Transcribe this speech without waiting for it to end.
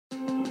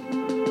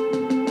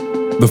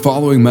The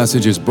following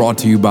message is brought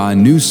to you by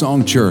New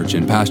Song Church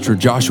and Pastor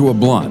Joshua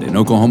Blunt in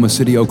Oklahoma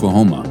City,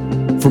 Oklahoma.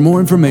 For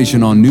more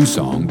information on New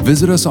Song,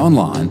 visit us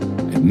online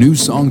at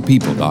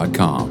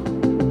newsongpeople.com.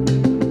 And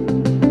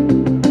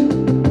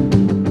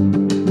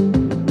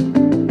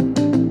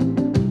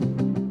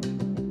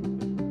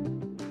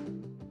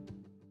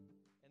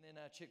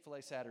then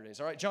Chick-fil-A Saturdays.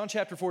 All right, John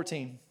chapter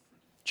 14.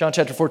 John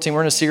chapter 14. We're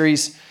in a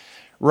series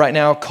right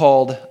now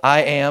called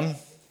I Am.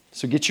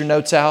 So get your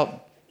notes out.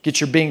 Get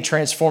your Being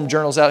Transformed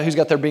journals out. Who's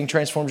got their Being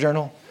Transformed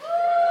journal?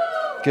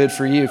 Good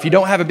for you. If you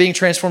don't have a Being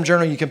Transformed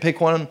journal, you can pick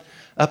one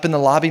up in the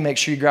lobby. Make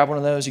sure you grab one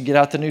of those. You get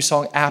out the New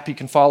Song app. You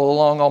can follow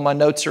along. All my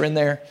notes are in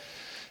there.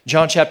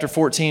 John chapter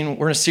 14.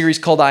 We're in a series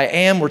called I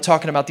Am. We're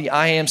talking about the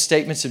I Am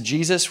statements of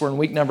Jesus. We're in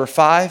week number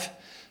 5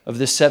 of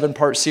this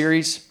 7-part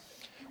series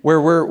where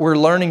we're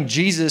learning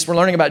Jesus. We're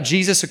learning about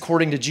Jesus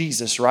according to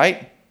Jesus,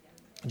 right?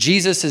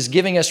 Jesus is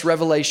giving us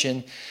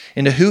revelation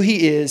into who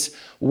he is,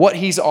 what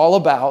he's all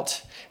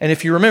about. And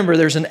if you remember,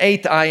 there's an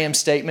 8th I Am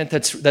statement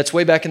that's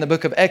way back in the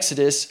book of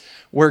Exodus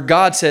where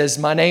God says,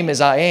 my name is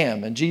I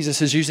Am. And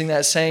Jesus is using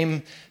that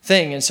same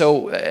thing. And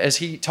so as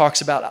he talks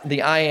about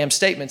the I Am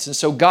statements, and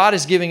so God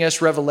is giving us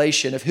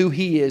revelation of who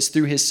he is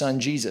through his son,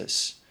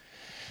 Jesus.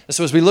 And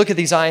so as we look at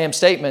these I Am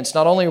statements,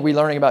 not only are we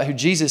learning about who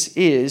Jesus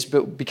is,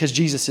 but because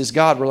Jesus is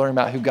God, we're learning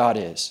about who God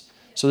is.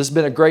 So this has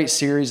been a great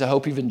series. I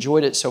hope you've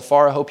enjoyed it so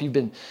far. I hope you've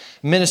been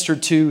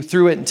ministered to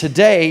through it. And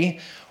today,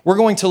 we're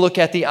going to look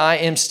at the I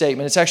Am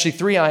statement. It's actually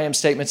 3 I Am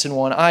statements in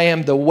one. I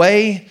am the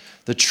way,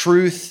 the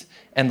truth,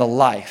 and the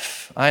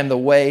life. I am the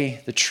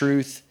way, the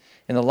truth,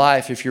 and the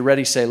life. If you're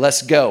ready, say,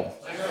 let's go.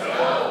 Let's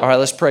go. All right,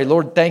 let's pray.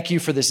 Lord, thank you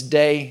for this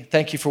day.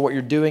 Thank you for what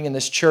you're doing in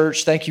this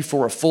church. Thank you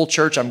for a full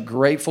church. I'm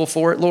grateful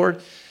for it,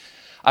 Lord.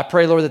 I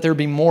pray, Lord, that there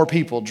be more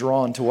people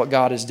drawn to what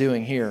God is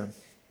doing here.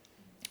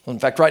 Well, in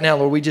fact, right now,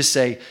 Lord, we just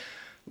say,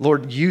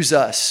 Lord, use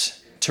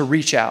us to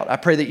reach out. I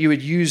pray that you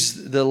would use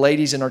the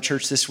ladies in our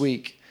church this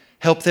week.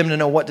 Help them to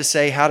know what to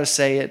say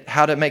it,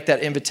 how to make that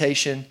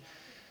invitation.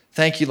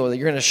 Thank you, Lord, that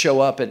you're going to show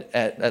up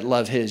at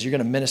Love His. You're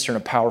going to minister in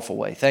a powerful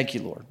way. Thank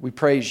you, Lord. We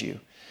praise you.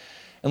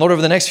 And Lord,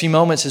 over the next few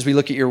moments as we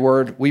look at your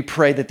word, we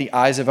pray that the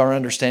eyes of our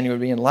understanding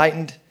would be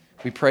enlightened.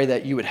 We pray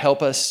that you would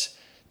help us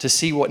to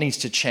see what needs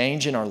to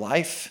change in our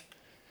life.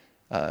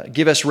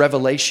 Give us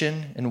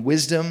revelation and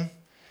wisdom.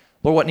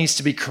 Lord, what needs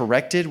to be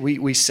corrected?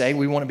 We say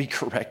we want to be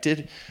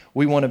corrected.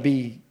 We want to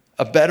be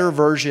a better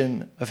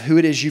version of who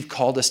it is you've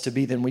called us to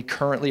be than we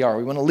currently are.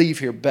 We want to leave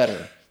here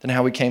better than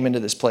how we came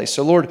into this place.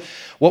 So Lord,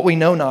 what we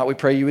know not, we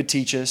pray you would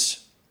teach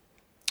us.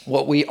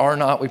 What we are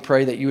not, we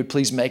pray that you would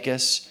please make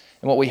us.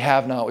 And what we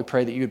have not, we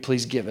pray that you would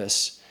please give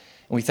us.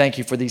 And we thank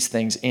you for these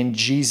things. In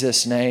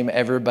Jesus' name,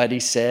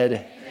 everybody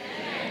said,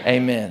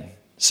 Amen.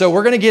 So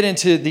we're going to get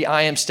into the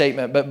I Am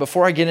statement. But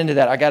before I get into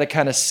that, I got to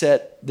kind of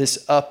set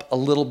this up a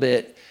little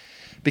bit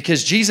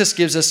because Jesus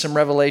gives us some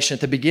revelation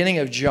at the beginning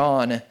of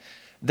John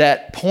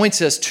that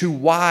points us to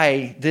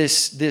why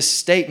this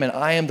statement,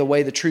 I am the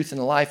way, the truth,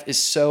 and the life, is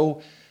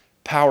so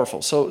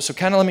powerful. So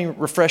kind of let me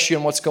refresh you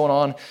on what's going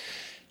on.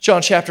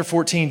 John chapter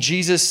 14,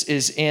 Jesus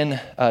is in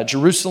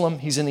Jerusalem.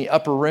 He's in the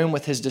upper room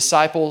with his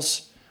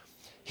disciples.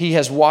 He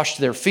has washed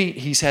their feet.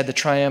 He's had the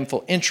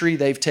triumphal entry.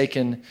 They've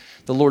taken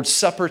the Lord's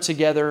Supper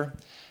together.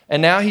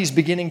 And now he's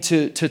beginning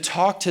to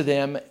talk to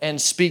them and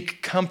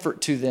speak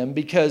comfort to them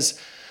because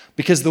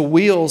the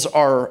wheels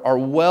are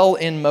well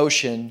in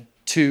motion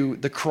to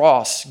the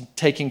cross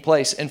taking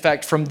place. In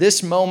fact, from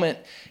this moment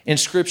in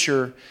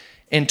Scripture,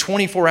 in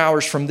 24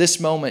 hours from this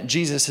moment,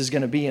 Jesus is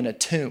going to be in a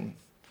tomb.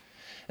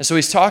 And so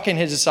he's talking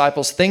to his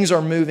disciples. Things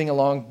are moving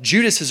along.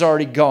 Judas has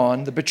already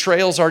gone. The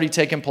betrayal's already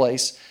taken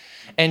place.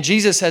 And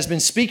Jesus has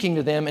been speaking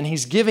to them, and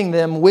he's giving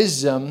them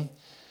wisdom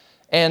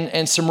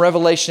and some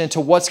revelation into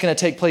what's going to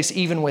take place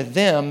even with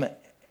them.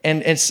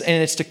 And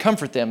it's to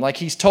comfort them. Like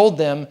he's told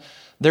them,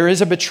 there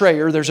is a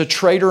betrayer. There's a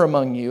traitor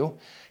among you.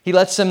 He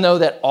lets them know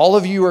that all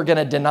of you are going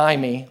to deny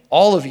me.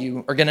 All of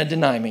you are going to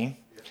deny me.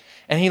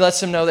 And he lets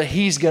them know that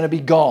he's going to be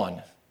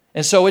gone.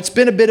 And so it's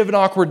been a bit of an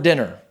awkward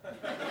dinner.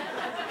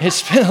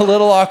 It's been a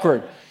little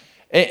awkward.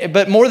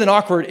 But more than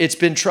awkward, it's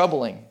been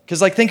troubling.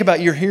 Because think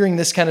about, you're hearing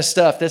this kind of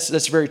stuff.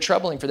 That's very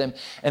troubling for them.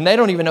 And they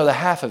don't even know the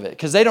half of it.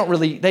 Because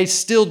they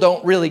still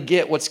don't really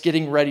get what's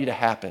getting ready to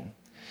happen.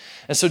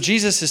 And so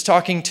Jesus is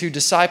talking to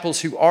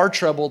disciples who are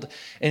troubled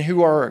and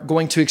who are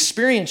going to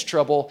experience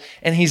trouble.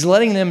 And he's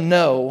letting them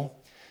know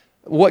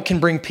what can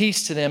bring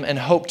peace to them and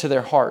hope to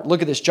their heart.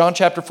 Look at this, John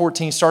chapter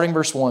 14, starting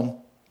verse 1.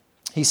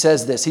 He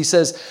says this, he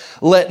says,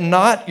 let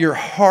not your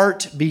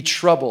heart be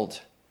troubled.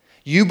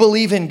 You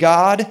believe in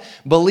God,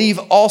 believe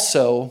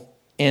also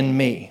in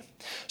me.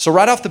 So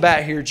right off the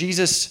bat here,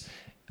 Jesus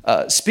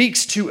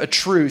speaks to a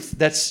truth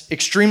that's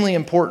extremely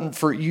important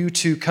for you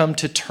to come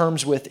to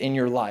terms with in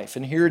your life.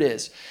 And here it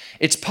is.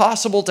 It's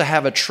possible to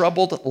have a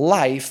troubled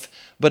life,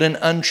 but an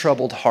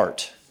untroubled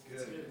heart.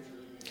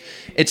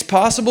 It's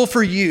possible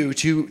for you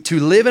to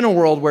live in a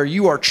world where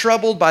you are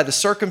troubled by the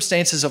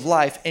circumstances of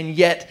life and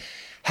yet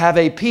have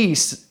a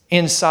peace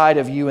inside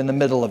of you in the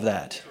middle of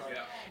that.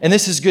 And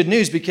this is good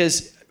news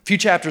because a few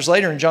chapters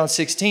later in John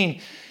 16,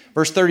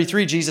 Verse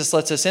 33, Jesus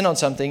lets us in on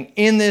something.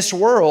 In this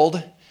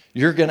world,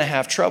 you're going to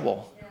have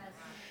trouble.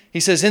 He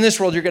says, in this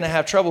world, you're going to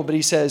have trouble, but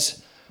he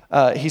says,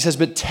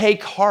 but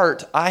take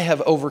heart, I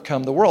have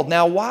overcome the world.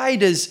 Now, why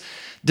can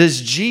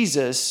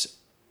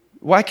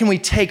we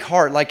take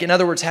heart? Like, in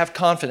other words, have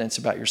confidence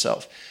about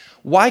yourself.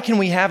 Why can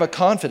we have a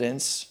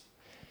confidence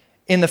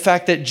in the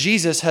fact that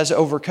Jesus has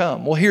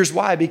overcome? Well, here's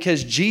why.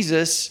 Because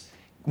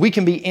we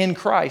can be in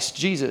Christ,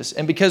 Jesus.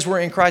 And because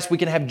we're in Christ, we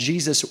can have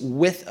Jesus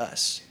with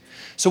us.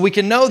 So we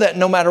can know that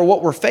no matter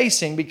what we're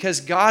facing,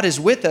 because God is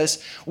with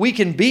us, we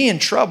can be in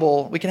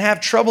trouble, we can have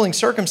troubling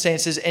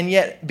circumstances and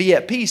yet be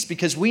at peace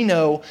because we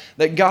know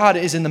that God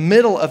is in the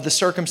middle of the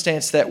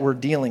circumstance that we're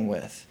dealing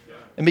with.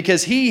 And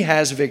because He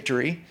has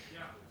victory,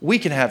 we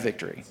can have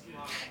victory.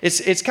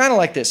 It's kind of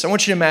like this. I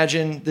want you to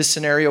imagine this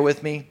scenario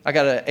with me. I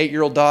got an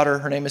 8-year-old daughter.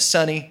 Her name is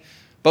Sunny.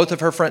 Both of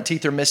her front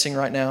teeth are missing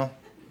right now.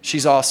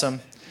 She's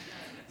awesome.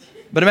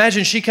 But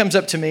imagine she comes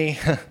up to me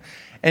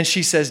and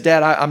she says,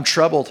 Dad, I'm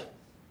troubled.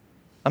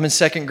 I'm in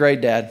 2nd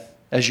grade, Dad,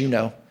 as you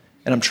know,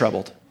 and I'm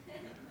troubled.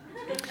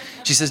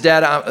 She says,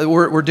 Dad,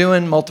 we're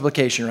doing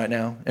multiplication right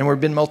now, and we've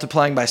been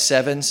multiplying by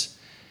 7s,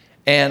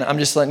 and I'm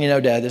just letting you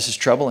know, Dad, this is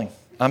troubling.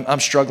 I'm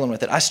struggling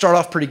with it. I start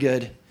off pretty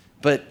good,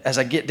 but as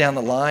I get down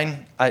the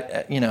line,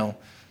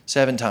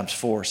 7 times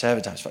 4,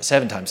 7 times 5,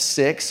 7 times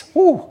 6,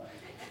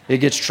 it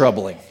gets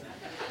troubling.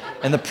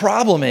 And the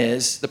problem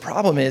is,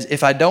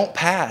 if I don't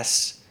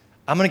pass,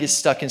 I'm going to get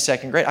stuck in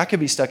 2nd grade. I could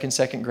be stuck in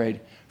 2nd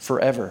grade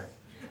forever.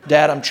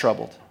 Dad, I'm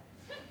troubled.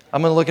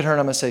 I'm going to look at her and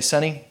I'm going to say,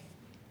 Sonny,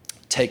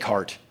 take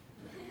heart,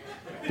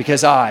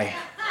 because I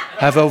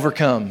have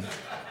overcome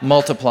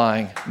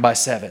multiplying by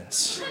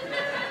 7s.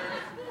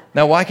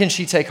 Now, why can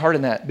she take heart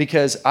in that?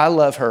 Because I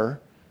love her,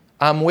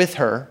 I'm with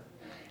her,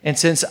 and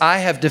since I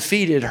have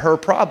defeated her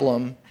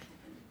problem,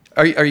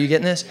 are you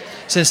getting this?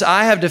 Since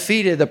I have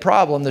defeated the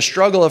problem, the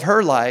struggle of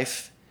her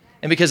life,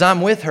 and because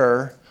I'm with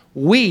her,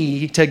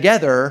 we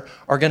together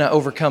are going to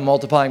overcome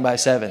multiplying by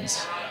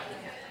 7s.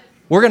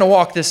 We're going to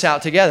walk this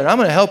out together. I'm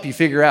going to help you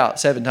figure out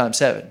 7 times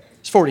 7.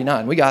 It's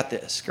 49. We got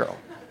this, girl.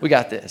 We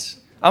got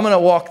this. I'm going to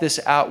walk this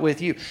out with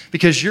you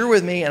because you're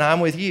with me and I'm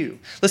with you.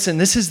 Listen,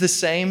 this is the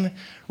same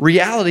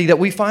reality that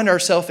we find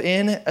ourselves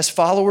in as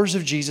followers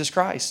of Jesus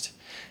Christ.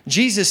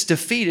 Jesus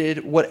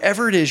defeated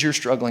whatever it is you're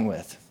struggling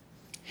with.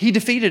 He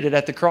defeated it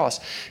at the cross.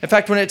 In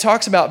fact, when it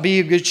talks about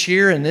be of good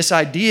cheer and this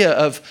idea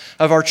of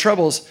our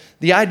troubles,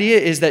 the idea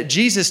is that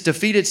Jesus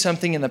defeated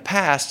something in the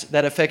past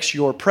that affects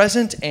your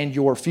present and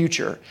your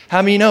future.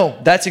 How many know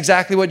that's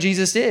exactly what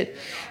Jesus did?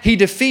 He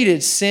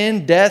defeated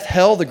sin, death,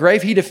 hell, the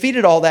grave. He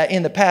defeated all that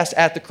in the past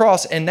at the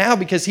cross. And now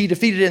because He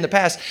defeated it in the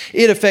past,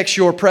 it affects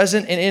your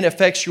present and it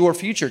affects your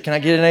future. Can I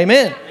get an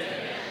amen? Amen.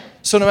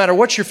 So no matter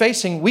what you're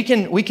facing, we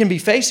can be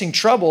facing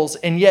troubles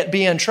and yet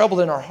be untroubled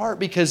in our heart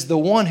because the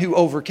one who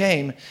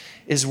overcame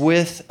is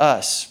with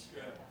us.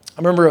 I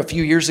remember a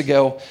few years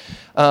ago,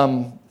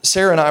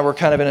 Sarah and I were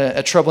kind of in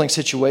a troubling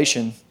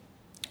situation.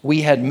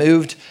 We had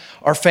moved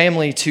our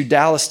family to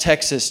Dallas,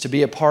 Texas to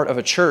be a part of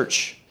a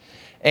church.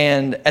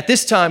 And at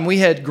this time, we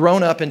had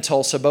grown up in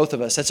Tulsa, both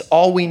of us. That's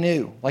all we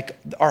knew. Like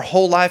our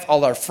whole life,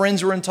 all our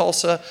friends were in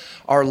Tulsa.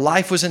 Our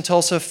life was in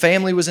Tulsa.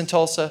 Family was in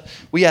Tulsa.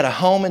 We had a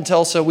home in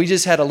Tulsa. We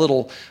just had a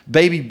little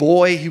baby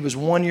boy. He was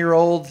 1 year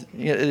old.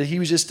 He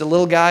was just a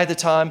little guy at the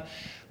time.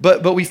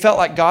 But we felt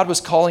like God was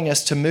calling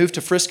us to move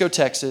to Frisco,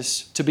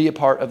 Texas to be a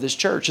part of this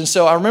church. And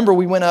so I remember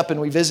we went up and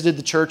we visited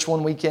the church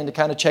one weekend to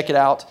kind of check it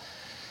out.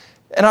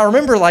 And I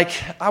remember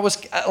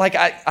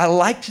I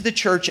liked the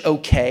church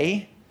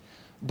okay.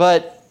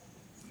 But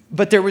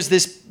there was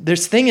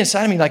this thing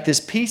inside of me, like this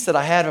piece that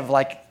I had of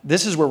like,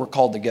 this is where we're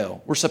called to go.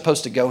 We're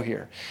supposed to go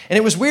here. And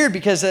it was weird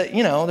because,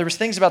 there was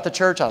things about the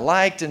church I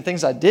liked and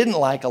things I didn't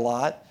like a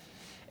lot.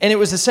 And it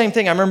was the same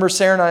thing. I remember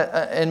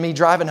Sarah and me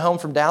driving home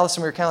from Dallas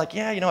and we were kind of like,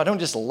 I don't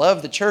just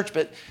love the church,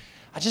 but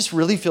I just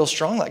really feel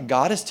strong like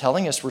God is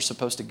telling us we're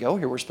supposed to go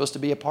here. We're supposed to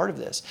be a part of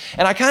this.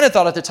 And I kind of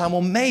thought at the time, well,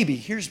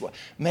 maybe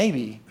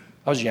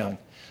I was young.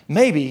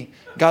 Maybe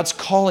God's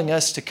calling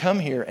us to come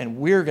here and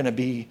we're going to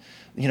be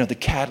the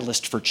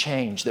catalyst for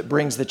change that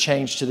brings the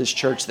change to this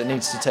church that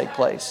needs to take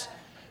place.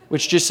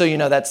 Which, just so you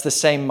know, that's the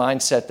same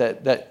mindset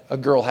that a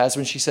girl has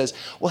when she says,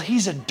 well,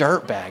 he's a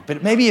dirtbag,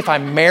 but maybe if I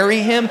marry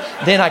him,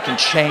 then I can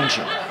change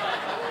him.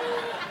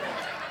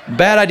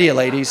 Bad idea,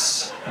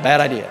 ladies.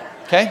 Bad idea.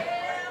 Okay?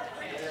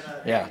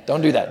 Yeah,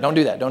 don't do that. Don't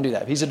do that. Don't do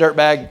that. If he's a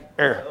dirtbag,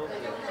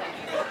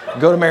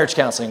 go to marriage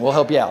counseling. We'll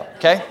help you out.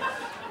 Okay?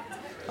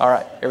 All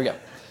right, here we go.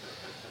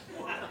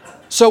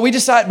 So we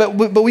decided,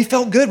 but we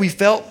felt good. We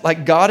felt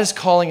like God is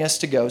calling us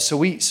to go. So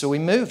we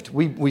moved.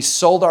 We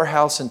sold our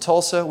house in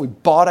Tulsa. We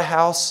bought a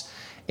house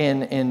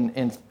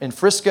in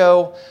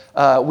Frisco.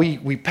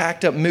 We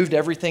packed up, moved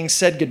everything,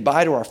 said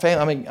goodbye to our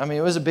family. I mean,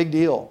 it was a big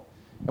deal.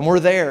 And we're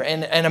there.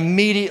 And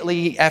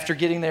immediately after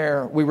getting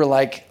there, we were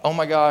like, oh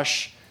my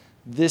gosh,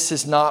 this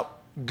is not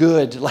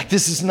good. Like,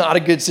 this is not a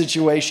good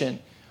situation.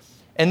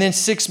 And then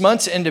 6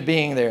 months into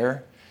being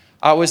there,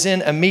 I was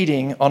in a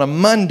meeting on a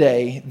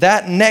Monday.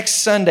 That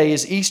next Sunday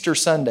is Easter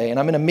Sunday, and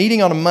I'm in a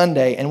meeting on a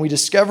Monday, and we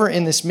discover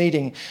in this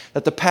meeting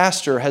that the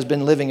pastor has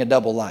been living a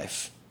double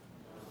life.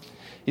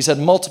 He's had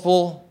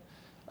multiple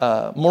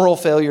moral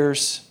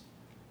failures.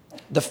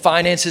 The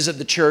finances of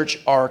the church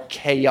are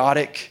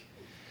chaotic.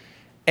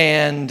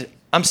 And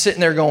I'm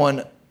sitting there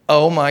going,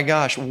 oh my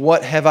gosh,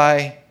 what have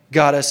I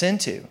got us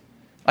into?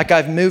 Like,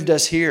 I've moved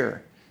us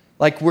here.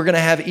 Like, we're going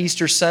to have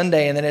Easter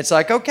Sunday, and then it's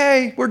like,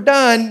 okay, we're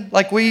done.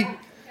 Like,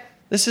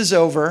 this is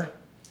over.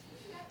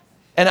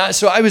 And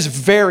so I was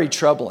very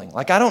troubling.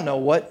 Like, I don't know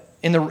what,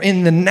 in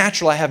the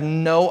natural, I have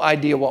no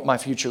idea what my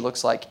future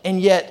looks like. And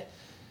yet,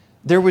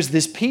 there was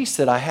this peace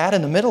that I had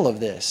in the middle of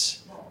this.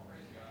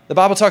 The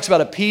Bible talks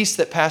about a peace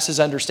that passes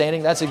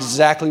understanding. That's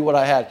exactly what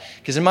I had.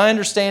 Because in my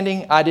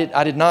understanding, I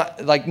did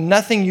not, like,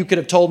 nothing you could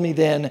have told me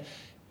then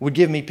would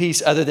give me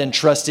peace other than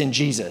trust in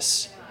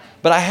Jesus.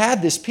 But I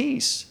had this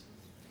peace.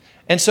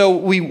 And so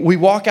we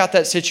walk out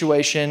that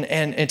situation,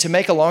 and to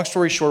make a long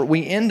story short,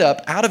 we end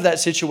up out of that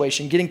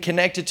situation getting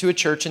connected to a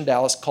church in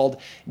Dallas called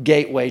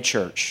Gateway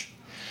Church,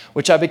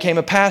 which I became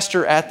a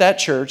pastor at that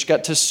church,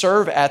 got to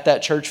serve at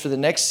that church for the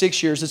next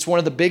 6 years. It's one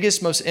of the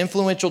biggest, most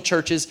influential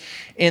churches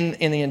in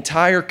the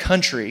entire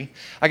country.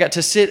 I got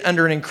to sit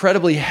under an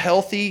incredibly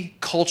healthy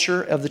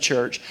culture of the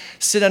church,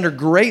 sit under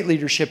great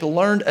leadership,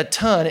 learned a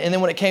ton. And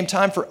then when it came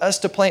time for us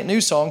to plant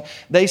New Song,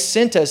 they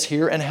sent us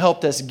here and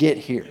helped us get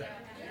here.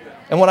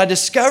 And what I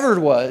discovered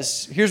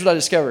was, here's what I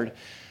discovered,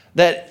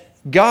 that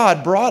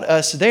God brought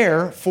us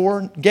there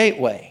for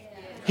Gateway.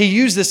 He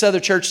used this other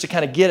church to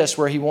kind of get us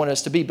where He wanted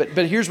us to be.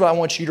 But here's what I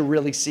want you to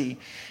really see.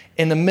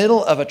 In the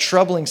middle of a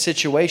troubling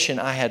situation,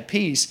 I had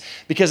peace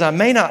because I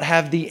may not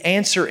have the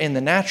answer in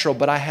the natural,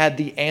 but I had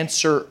the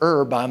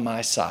answerer by my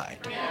side.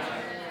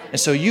 And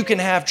so you can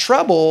have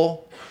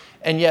trouble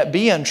and yet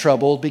be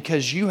untroubled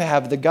because you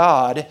have the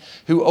God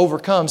who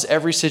overcomes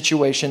every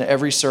situation,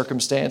 every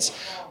circumstance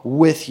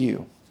with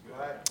you.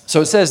 So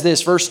it says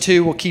this, verse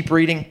 2, we'll keep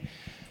reading.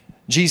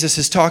 Jesus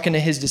is talking to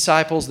His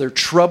disciples. They're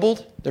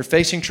troubled. They're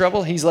facing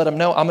trouble. He's let them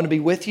know, I'm going to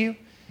be with you.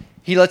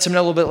 He lets them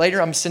know a little bit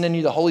later, I'm sending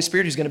you the Holy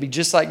Spirit who's going to be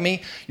just like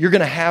me. You're going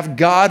to have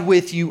God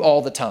with you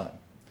all the time.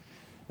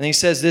 And He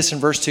says this in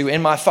verse 2,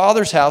 in my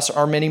Father's house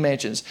are many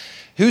mansions.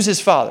 Who's His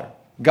Father?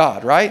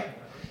 God, right?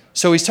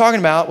 So He's talking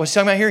about, what's He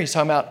talking about here? He's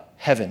talking about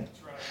heaven.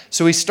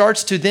 So He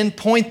starts to then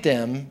point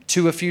them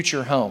to a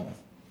future home.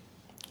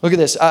 Look at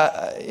this.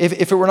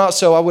 If it were not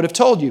so, I would have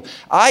told you.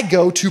 I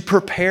go to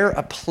prepare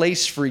a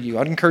place for you.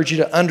 I'd encourage you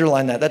to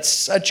underline that. That's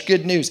such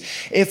good news.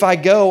 If I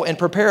go and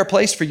prepare a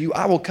place for you,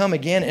 I will come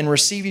again and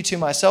receive you to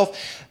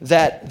myself,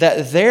 that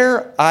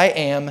there I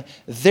am,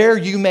 there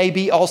you may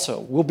be also.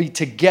 We'll be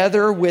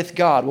together with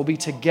God. We'll be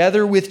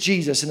together with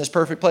Jesus in this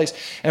perfect place.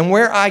 And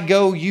where I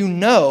go, you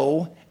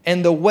know,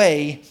 and the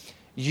way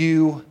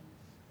you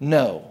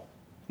know.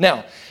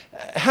 Now,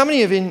 how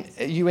many of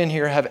you in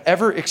here have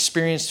ever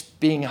experienced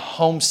being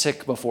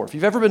homesick before? If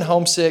you've ever been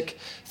homesick,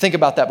 think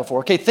about that before.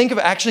 Okay, think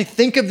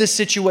of this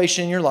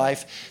situation in your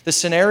life, the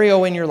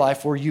scenario in your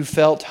life where you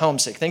felt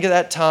homesick. Think of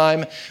that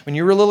time when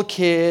you were a little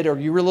kid or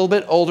you were a little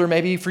bit older.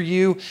 Maybe for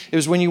you, it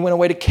was when you went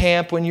away to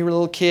camp when you were a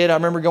little kid. I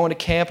remember going to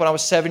camp when I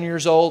was 7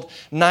 years old,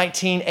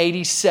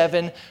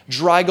 1987,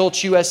 Dry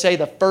Gulch, USA,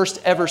 the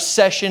first ever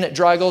session at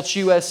Dry Gulch,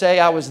 USA.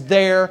 I was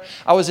there.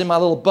 I was in my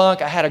little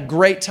bunk. I had a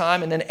great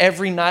time, and then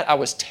every night I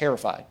was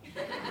terrified.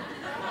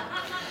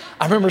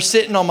 I remember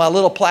sitting on my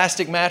little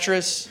plastic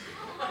mattress.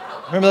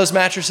 Remember those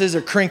mattresses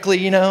are crinkly,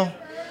 you know?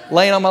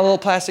 Laying on my little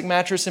plastic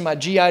mattress in my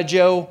G.I.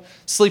 Joe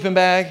sleeping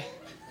bag.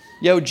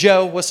 Yo,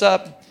 Joe, what's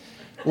up?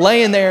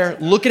 Laying there,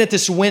 looking at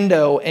this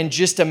window and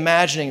just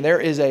imagining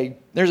there's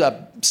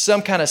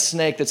some kind of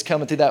snake that's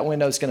coming through that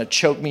window that's going to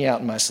choke me out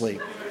in my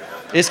sleep.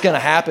 It's going to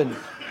happen.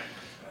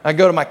 I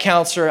go to my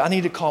counselor. I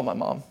need to call my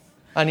mom.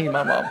 I need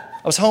my mom.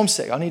 I was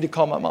homesick. I need to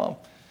call my mom.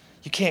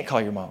 You can't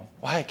call your mom.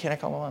 Why can't I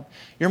call my mom?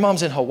 Your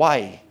mom's in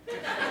Hawaii.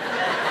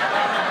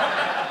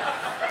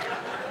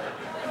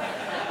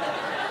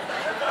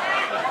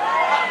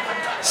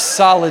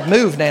 Solid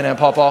move, Nana and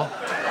Pawpaw.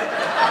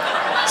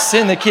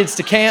 Send the kids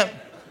to camp.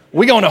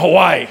 We going to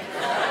Hawaii.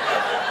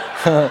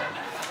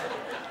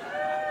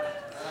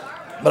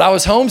 But I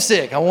was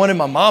homesick. I wanted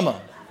my mama.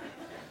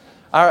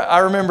 I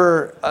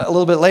remember a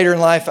little bit later in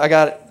life, I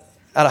got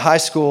out of high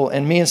school,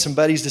 and me and some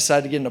buddies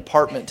decided to get an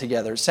apartment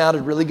together. It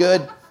sounded really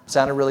good. It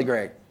sounded really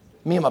great.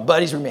 Me and my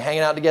buddies were going to be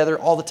hanging out together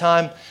all the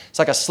time. It's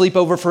like a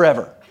sleepover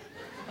forever.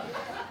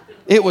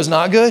 It was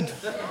not good.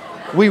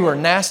 We were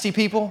nasty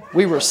people.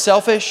 We were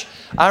selfish.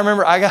 I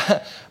remember I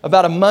got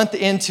about a month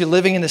into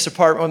living in this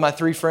apartment with my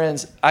 3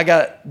 friends, I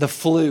got the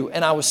flu,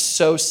 and I was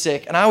so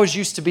sick. And I was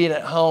used to being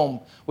at home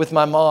with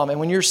my mom. And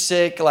when you're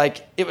sick,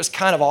 like, it was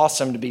kind of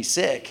awesome to be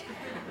sick.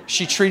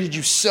 She treated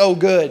you so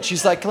good.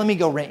 She's like, let me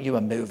go rent you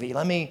a movie.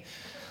 Let me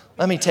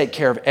take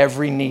care of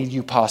every need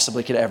you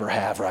possibly could ever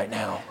have right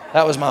now.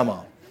 That was my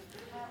mom.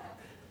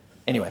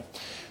 Anyway,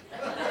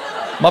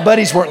 my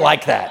buddies weren't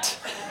like that.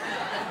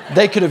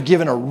 They could have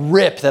given a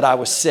rip that I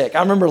was sick. I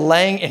remember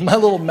laying in my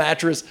little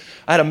mattress.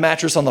 I had a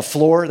mattress on the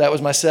floor. That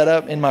was my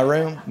setup in my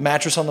room.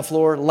 Mattress on the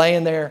floor,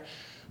 laying there,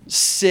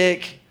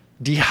 sick,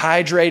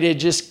 dehydrated,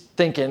 just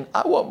thinking,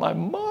 I want my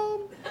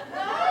mom.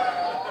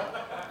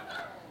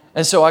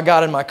 And so I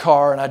got in my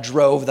car and I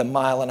drove the 1.5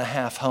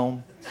 miles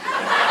home.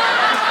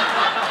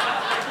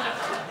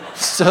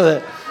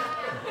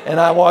 And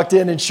I walked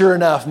in, and sure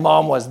enough,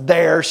 Mom was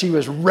there. She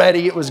was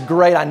ready. It was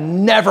great. I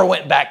never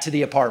went back to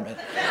the apartment.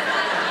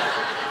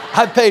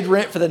 I paid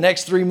rent for the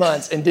next 3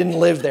 months and didn't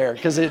live there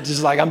because it's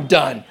just like, I'm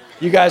done.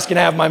 You guys can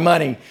have my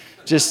money.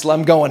 Just,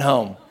 I'm going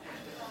home.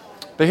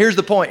 But here's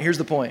the point.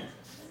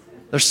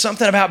 There's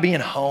something about being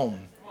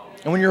home.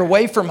 And when you're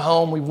away from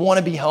home, we want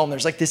to be home.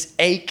 There's like this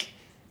ache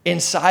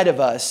inside of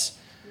us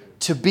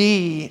to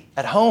be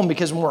at home,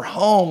 because when we're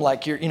home,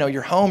 like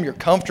you're home, you're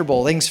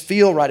comfortable. Things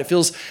feel right. It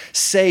feels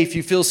safe.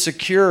 You feel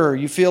secure.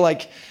 You feel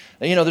like,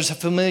 there's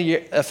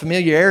a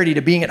familiarity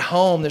to being at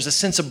home. There's a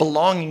sense of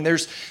belonging.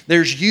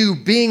 There's you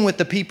being with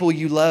the people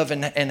you love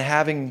and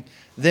having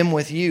them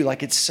with you.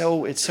 Like it's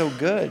so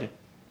good.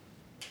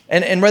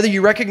 And whether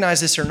you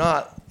recognize this or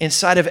not,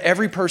 inside of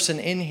every person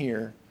in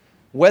here,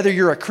 whether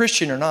you're a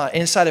Christian or not,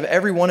 inside of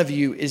every one of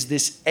you is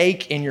this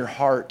ache in your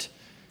heart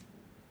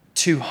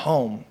to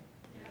home.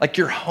 Like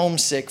you're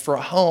homesick for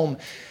a home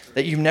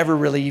that you've never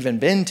really even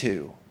been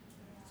to.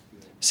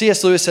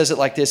 C.S. Lewis says it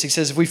like this. He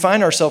says, if we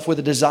find ourselves with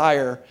a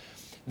desire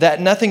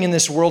that nothing in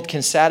this world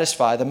can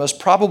satisfy, the most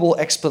probable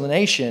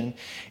explanation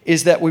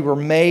is that we were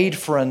made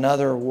for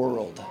another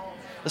world.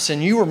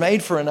 Listen, you were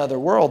made for another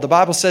world. The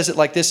Bible says it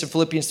like this in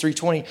Philippians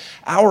 3:20.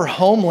 Our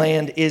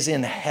homeland is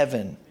in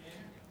heaven,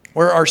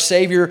 where our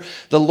Savior,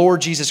 the Lord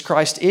Jesus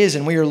Christ, is,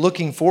 and we are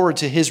looking forward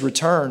to his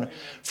return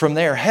from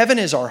there. Heaven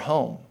is our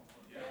home.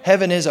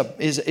 Heaven is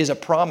a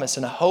promise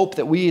and a hope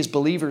that we as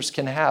believers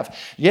can have.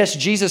 Yes,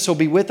 Jesus will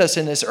be with us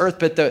in this earth,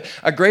 but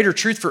a greater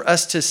truth for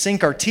us to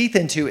sink our teeth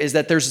into is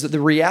that there's the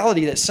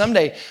reality that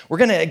someday we're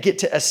going to get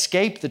to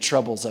escape the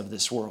troubles of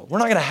this world. We're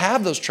not going to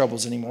have those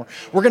troubles anymore.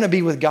 We're going to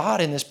be with God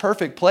in this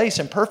perfect place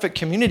and perfect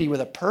community with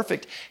a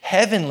perfect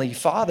heavenly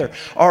Father.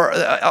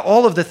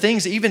 All of the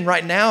things, even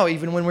right now,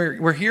 even when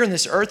we're here in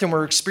this earth and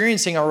we're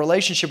experiencing our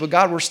relationship with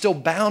God, we're still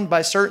bound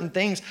by certain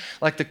things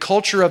like the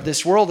culture of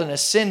this world and a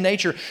sin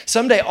nature.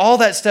 Someday, all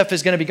that stuff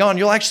is going to be gone.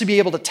 You'll actually be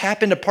able to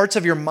tap into parts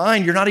of your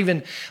mind. You're not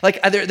even,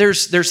 like,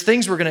 there's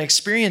things we're going to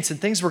experience and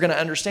things we're going to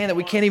understand that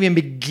we can't even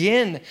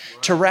begin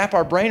to wrap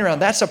our brain around.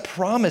 That's a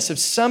promise of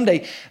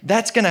someday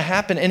that's going to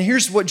happen. And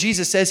here's what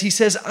Jesus says. He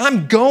says,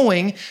 I'm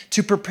going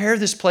to prepare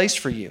this place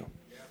for you.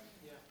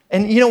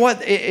 And you know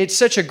what? It's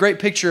such a great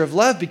picture of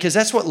love, because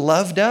that's what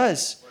love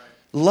does.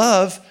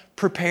 Love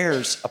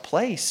prepares a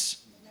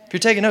place. If you're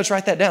taking notes,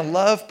 write that down.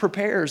 Love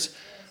prepares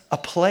a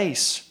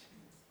place.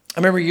 I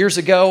remember years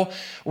ago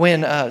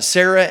when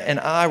Sarah and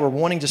I were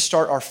wanting to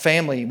start our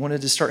family,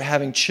 wanted to start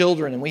having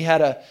children, and we had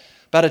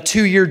about a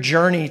 2-year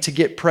journey to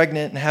get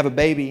pregnant and have a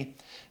baby.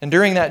 And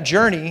during that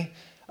journey,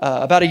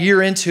 about a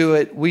year into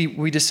it,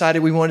 we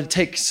decided we wanted to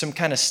take some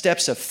kind of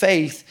steps of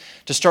faith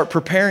to start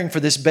preparing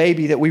for this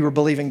baby that we were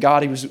believing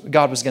God was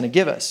going to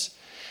give us.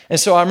 And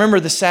so I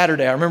remember the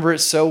Saturday. I remember it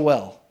so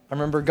well. I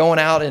remember going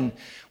out, and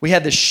we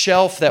had this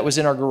shelf that was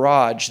in our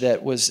garage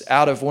that was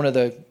out of one of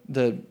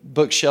the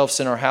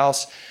bookshelves in our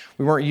house.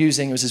 We weren't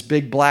using. It was this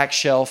big black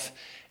shelf,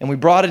 and we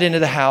brought it into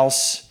the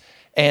house.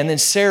 And then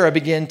Sarah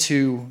began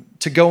to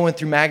go in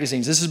through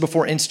magazines. This is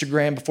before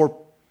Instagram, before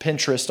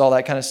Pinterest, all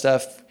that kind of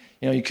stuff.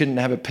 You couldn't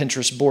have a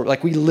Pinterest board.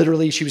 Like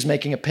she was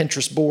making a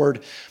Pinterest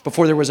board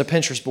before there was a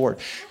Pinterest board.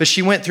 But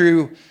she went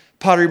through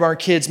Pottery Barn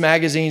Kids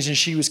magazines, and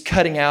she was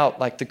cutting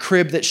out like the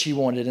crib that she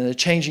wanted, and the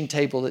changing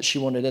table that she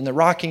wanted, and the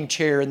rocking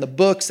chair, and the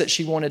books that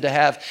she wanted to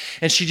have.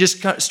 And she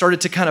just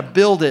started to kind of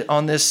build it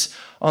on this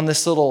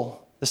little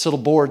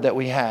board that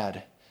we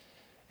had.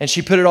 And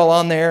she put it all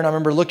on there, and I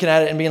remember looking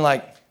at it and being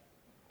like,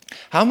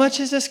 how much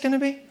is this going to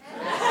be?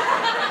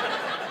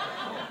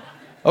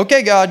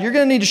 Okay, God, you're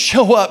going to need to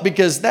show up,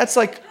 because that's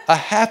like a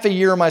half a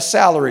year of my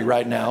salary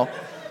right now.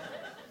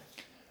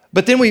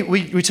 But then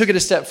we took it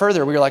a step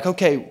further. We were like,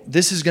 okay,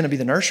 this is going to be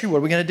the nursery. What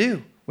are we going to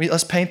do?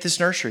 Let's paint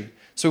this nursery.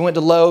 So we went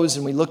to Lowe's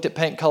and we looked at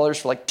paint colors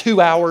for like 2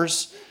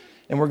 hours.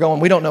 And we're going,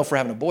 we don't know if we're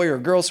having a boy or a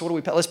girl, so what do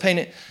we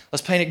paint?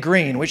 Let's paint it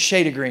green. Which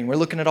shade of green? We're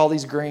looking at all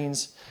these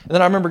greens. And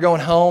then I remember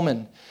going home,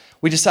 and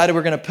we decided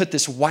we're going to put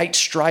this white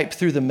stripe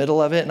through the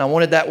middle of it. And I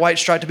wanted that white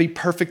stripe to be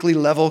perfectly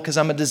level, because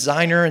I'm a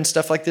designer and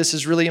stuff like this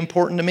is really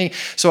important to me.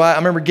 So I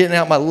remember getting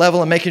out my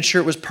level and making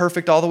sure it was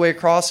perfect all the way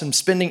across, and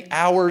spending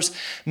hours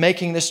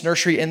making this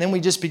nursery. And then we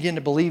just began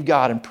to believe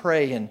God and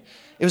pray. And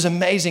it was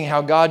amazing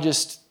how God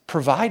just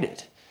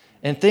provided.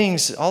 And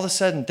all of a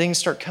sudden, things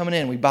start coming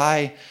in. We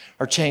buy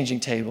our changing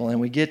table, and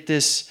we get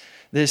this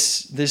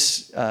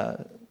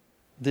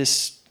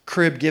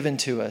crib given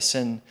to us,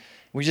 and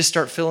we just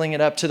start filling it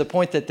up, to the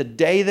point that the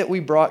day that we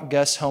brought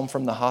Gus home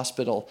from the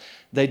hospital,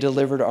 they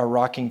delivered our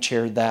rocking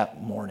chair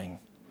that morning.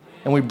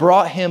 And we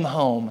brought him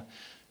home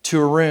to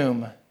a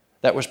room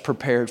that was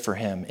prepared for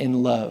him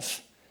in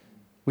love.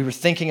 We were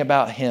thinking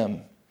about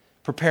him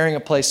preparing a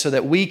place so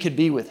that we could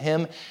be with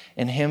him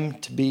and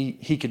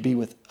he could be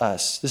with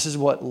us. This is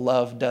what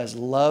love does.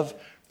 Love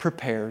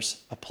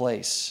prepares a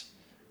place.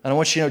 And I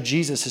want you to know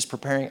Jesus is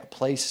preparing a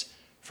place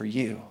for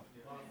you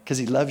because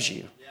he loves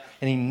you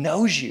and he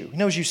knows you. He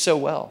knows you so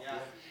well.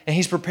 And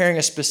he's preparing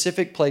a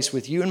specific place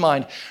with you in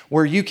mind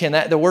where you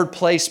can, the word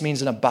place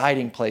means an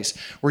abiding place,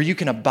 where you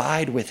can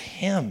abide with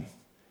him.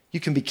 You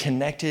can be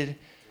connected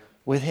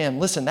with him.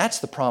 Listen, that's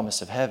the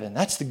promise of heaven.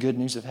 That's the good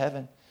news of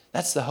heaven.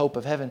 That's the hope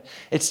of heaven.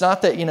 It's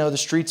not that, the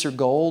streets are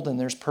gold and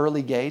there's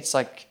pearly gates.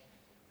 Like,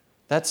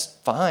 that's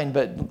fine.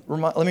 But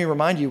let me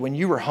remind you, when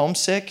you were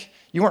homesick,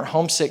 you weren't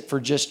homesick for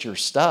just your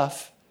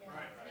stuff.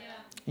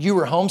 You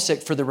were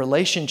homesick for the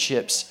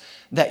relationships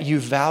that you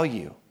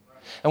value.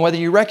 And whether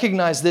you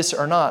recognize this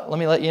or not, let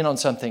me let you in on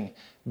something.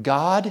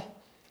 God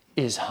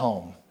is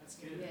home.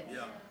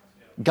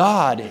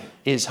 God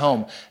is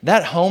home.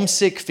 That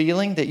homesick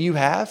feeling that you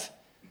have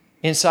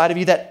inside of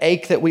you, that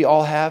ache that we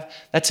all have,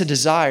 that's a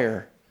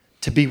desire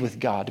to be with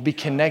God, to be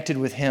connected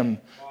with him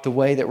the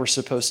way that we're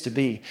supposed to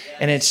be.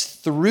 And it's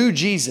through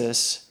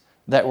Jesus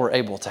that we're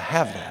able to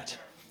have that.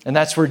 And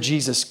that's where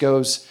Jesus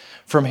goes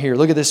from here.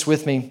 Look at this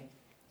with me.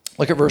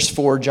 Look at verse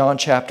 4, John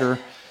chapter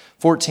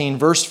 14,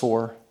 verse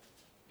 4.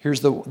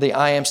 Here's the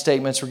I am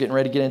statements we're getting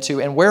ready to get into.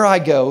 And where I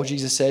go,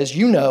 Jesus says,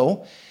 you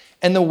know,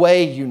 and the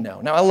way you know.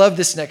 Now, I love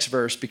this next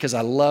verse because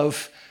I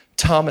love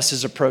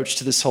Thomas's approach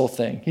to this whole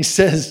thing. He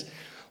says,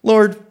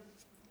 Lord,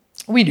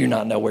 we do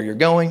not know where you're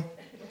going.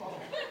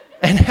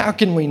 And how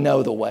can we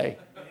know the way?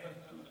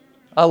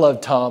 I love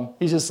Tom.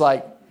 He's just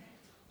like,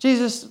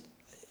 Jesus,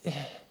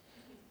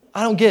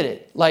 I don't get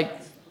it. Like,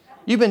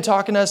 you've been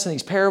talking to us in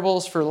these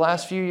parables for the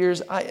last few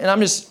years, and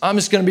I'm just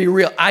going to be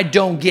real. I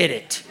don't get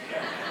it.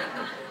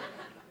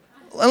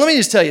 Let me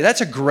just tell you, that's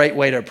a great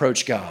way to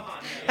approach God.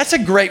 That's a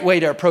great way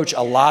to approach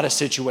a lot of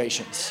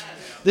situations.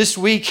 This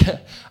week,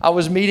 I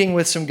was meeting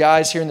with some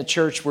guys here in the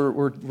church.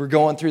 We're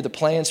going through the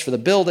plans for the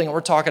building, and we're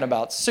talking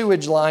about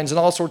sewage lines and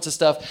all sorts of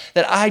stuff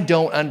that I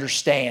don't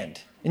understand.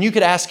 And you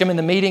could ask them in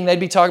the meeting, they'd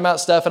be talking about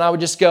stuff, and I would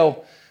just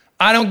go,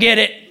 I don't get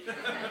it.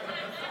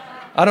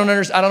 I don't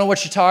understand. I don't know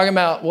what you're talking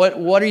about.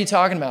 What are you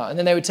talking about? And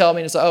then they would tell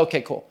me, and it's like, oh,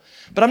 okay, cool.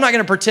 But I'm not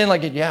going to pretend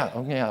like, yeah,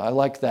 I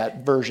like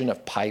that version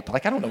of pipe.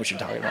 Like, I don't know what you're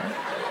talking about.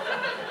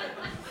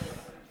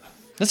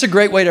 That's a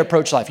great way to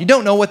approach life. You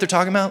don't know what they're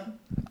talking about?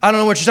 I don't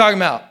know what you're talking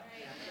about.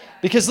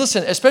 Because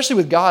listen, especially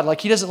with God, like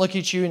he doesn't look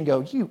at you and go,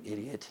 you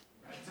idiot.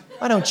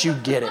 Why don't you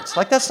get it?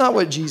 Like that's not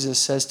what Jesus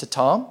says to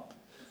Tom.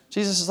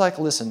 Jesus is like,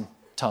 listen,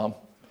 Tom,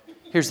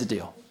 here's the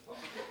deal.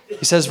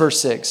 He says, verse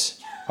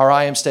 6, our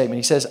I am statement.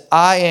 He says,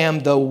 I am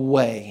the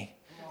way.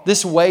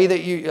 This way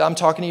that I'm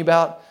talking to you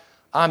about,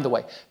 I'm the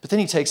way. But then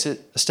he takes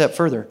it a step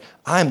further.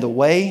 I am the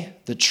way,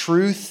 the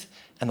truth,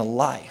 and the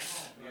life.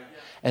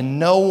 And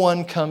no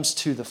one comes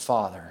to the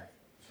Father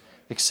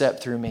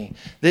except through me.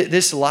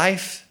 This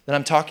life that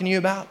I'm talking to you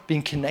about,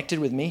 being connected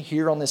with me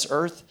here on this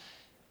earth,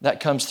 that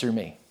comes through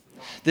me.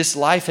 This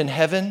life in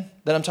heaven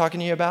that I'm talking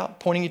to you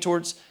about, pointing you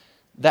towards,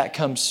 that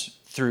comes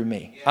through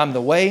me. I'm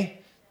the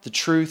way, the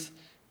truth,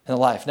 and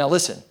the life. Now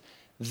listen,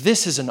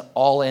 this is an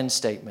all-in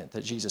statement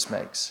that Jesus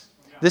makes.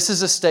 This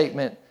is a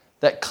statement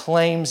that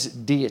claims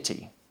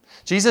deity.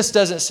 Jesus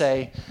doesn't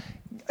say,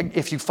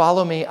 if you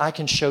follow me, I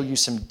can show you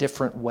some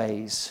different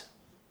ways.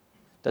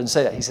 Doesn't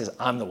say that. He says,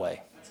 I'm the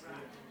way.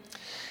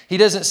 He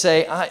doesn't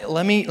say,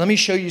 let me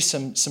show you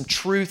some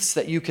truths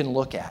that you can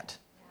look at.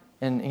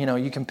 And,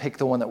 you can pick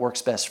the one that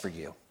works best for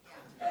you.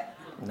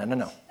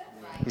 No.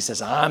 He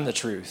says, I'm the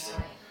truth.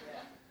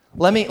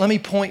 Let me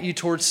point you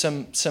towards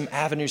some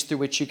avenues through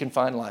which you can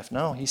find life.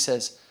 No, he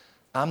says,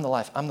 I'm the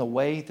life. I'm the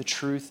way, the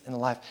truth, and the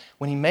life.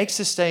 When he makes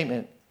this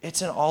statement,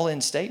 it's an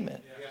all-in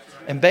statement.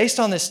 And based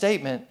on this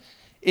statement,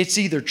 it's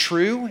either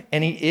true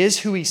and he is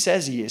who he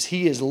says he is.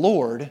 He is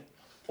Lord,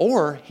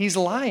 or he's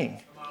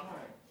lying.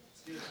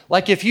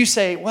 Like if you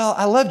say, well,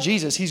 I love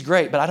Jesus, he's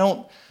great, but I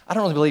don't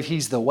really believe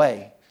he's the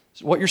way.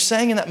 So what you're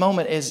saying in that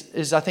moment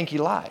is I think he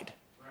lied.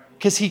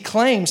 Because he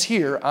claims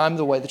here, I'm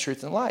the way, the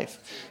truth, and the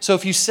life. So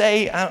if you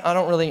say, I'm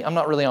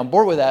not really on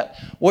board with that,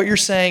 what you're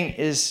saying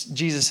is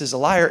Jesus is a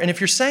liar. And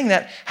if you're saying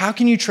that, how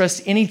can you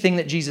trust anything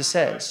that Jesus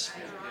says?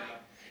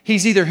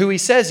 He's either who he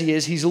says he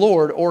is, he's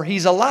Lord, or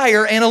he's a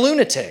liar and a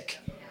lunatic.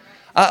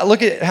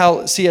 Look at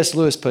how C.S.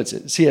 Lewis puts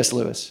it. C.S.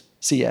 Lewis.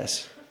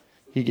 C.S.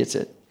 He gets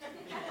it.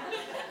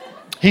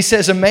 He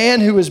says, a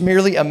man who is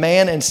merely a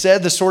man and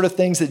said the sort of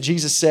things that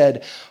Jesus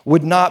said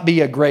would not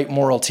be a great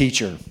moral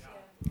teacher.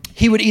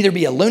 He would either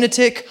be a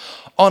lunatic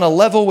on a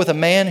level with a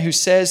man who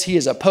says he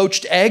is a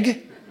poached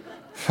egg,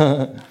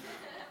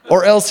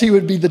 or else he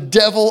would be the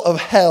devil of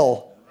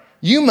hell.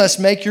 You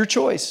must make your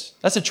choice.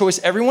 That's a choice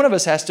every one of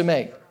us has to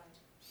make.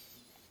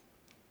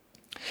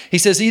 He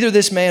says either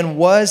this man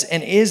was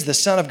and is the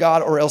Son of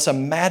God or else a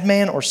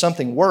madman or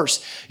something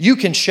worse. You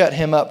can shut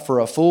him up for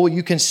a fool.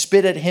 You can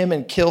spit at him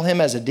and kill him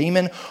as a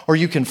demon, or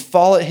you can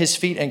fall at his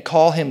feet and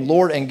call him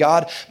Lord and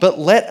God. But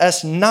let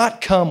us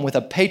not come with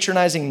a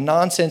patronizing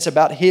nonsense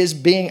about his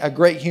being a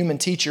great human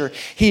teacher.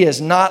 He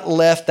has not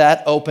left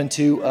that open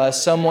to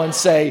us. Someone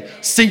say,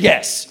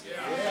 yes.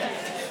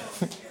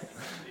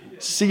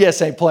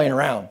 CS ain't playing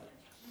around.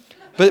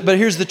 But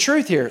here's the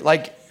truth here.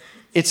 Like,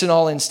 it's an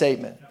all-in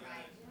statement.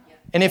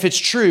 And if it's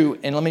true,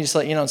 and let me just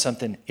let you know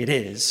something, it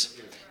is.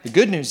 The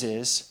good news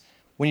is,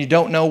 when you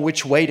don't know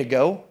which way to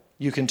go,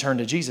 you can turn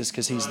to Jesus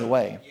because he's the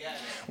way.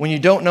 When you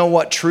don't know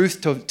what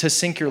truth to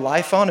sink your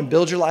life on and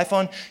build your life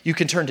on, you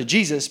can turn to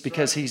Jesus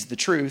because he's the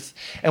truth.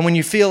 And when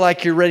you feel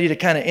like you're ready to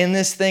kind of end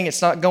this thing,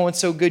 it's not going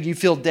so good, you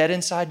feel dead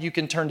inside, you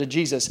can turn to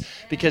Jesus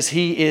because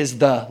he is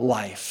the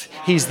life.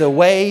 He's the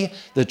way,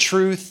 the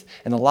truth,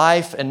 and the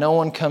life, and no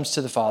one comes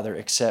to the Father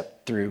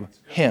except through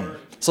him.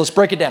 So let's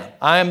break it down.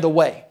 I am the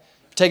way.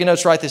 Taking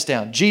notes, write this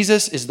down.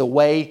 Jesus is the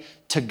way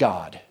to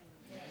God.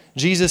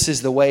 Jesus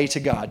is the way to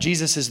God.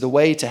 Jesus is the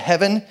way to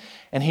heaven,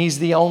 and he's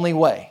the only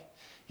way.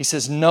 He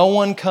says, no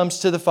one comes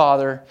to the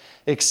Father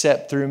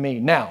except through me.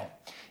 Now,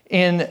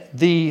 in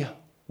the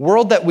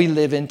world that we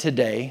live in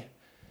today,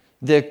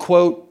 the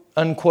quote,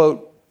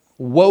 unquote,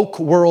 woke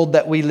world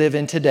that we live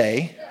in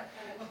today,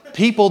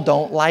 people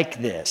don't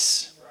like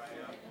this.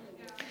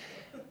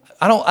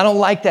 I don't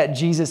like that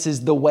Jesus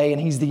is the way and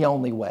he's the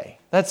only way.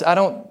 That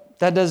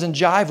doesn't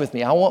jive with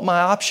me. I want my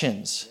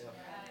options.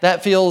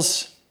 That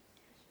feels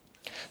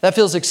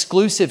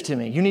exclusive to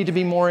me. You need to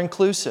be more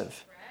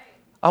inclusive.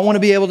 I want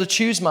to be able to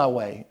choose my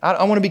way.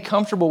 I want to be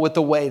comfortable with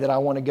the way that I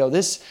want to go.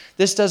 This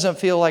doesn't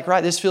feel like right.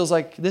 This feels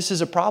like this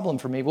is a problem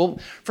for me. Well,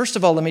 first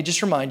of all, let me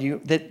just remind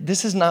you that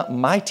this is not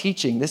my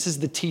teaching. This is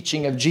the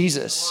teaching of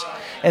Jesus.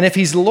 And if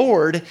he's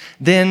Lord,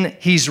 then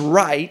he's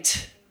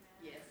right.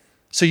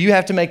 So you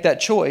have to make that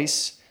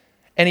choice.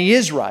 And he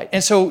is right.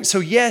 And so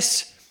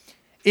yes,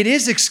 it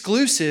is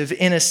exclusive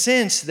in a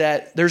sense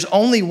that there's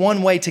only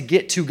one way to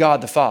get to God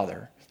the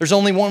Father. There's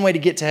only one way to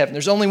get to heaven.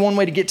 There's only one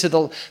way to get to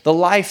the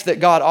life that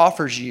God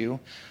offers you.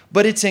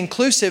 But it's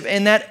inclusive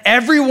in that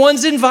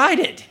everyone's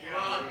invited.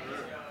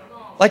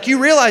 Like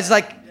you realize,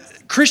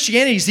 like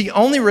Christianity is the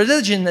only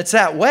religion that's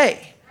that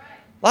way.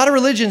 A lot of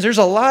religions, there's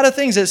a lot of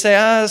things that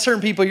say,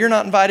 certain people, you're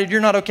not invited,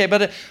 you're not okay.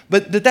 But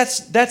that's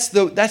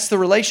the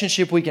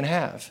relationship we can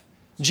have.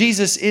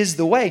 Jesus is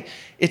the way.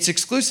 It's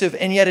exclusive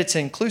and yet it's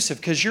inclusive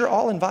because you're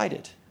all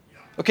invited.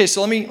 Okay,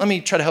 so let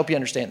me try to help you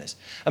understand this.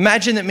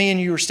 Imagine that me and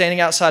you were standing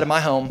outside of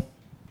my home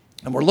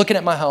and we're looking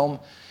at my home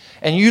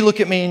and you look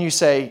at me and you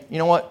say, you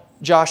know what,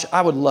 Josh,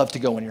 I would love to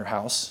go in your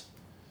house.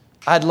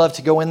 I'd love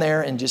to go in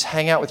there and just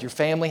hang out with your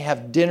family,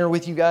 have dinner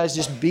with you guys,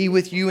 just be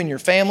with you and your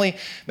family,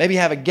 maybe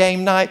have a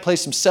game night, play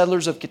some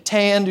Settlers of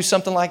Catan, do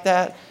something like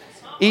that,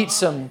 eat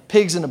some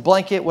pigs in a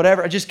blanket,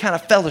 whatever, just kind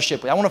of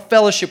fellowship with you. I want to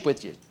fellowship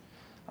with you.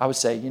 I would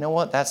say, you know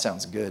what, that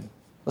sounds good.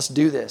 Let's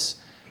do this.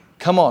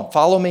 Come on,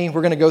 follow me.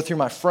 We're going to go through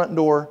my front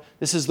door.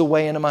 This is the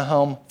way into my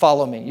home.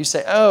 Follow me. You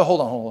say, oh, hold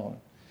on.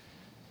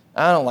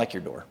 I don't like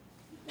your door.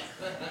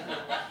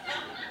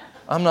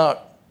 I'm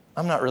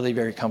not really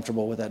very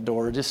comfortable with that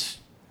door. Just,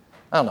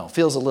 I don't know,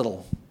 feels a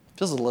little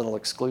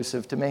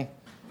exclusive to me.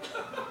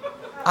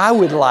 I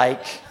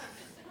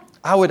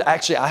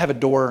have a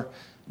door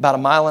about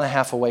 1.5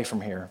 miles away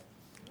from here.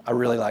 I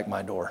really like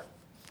my door.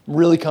 I'm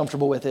really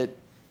comfortable with it.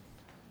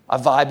 I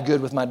vibe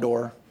good with my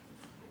door.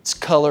 It's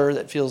color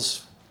that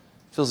feels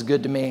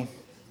good to me.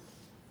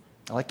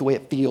 I like the way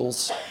it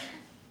feels.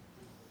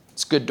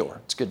 It's a good door.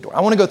 It's a good door.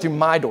 I want to go through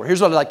my door.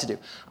 Here's what I like to do.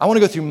 I want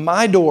to go through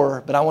my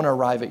door, but I want to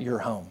arrive at your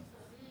home.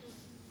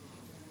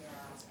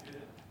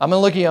 I'm going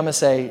to look at you. I'm going to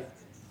say,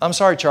 I'm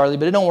sorry, Charlie,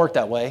 but it don't work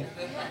that way.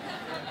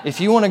 If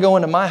you want to go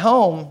into my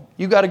home,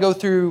 you got to go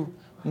through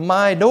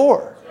my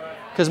door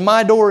because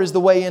my door is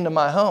the way into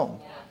my home.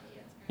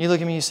 You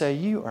look at me and you say,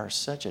 you are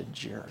such a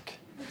jerk.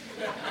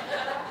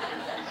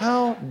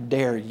 How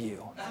dare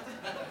you?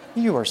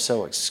 You are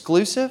so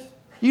exclusive.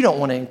 You don't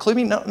want to include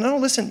me. No,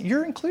 listen,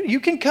 you're included. You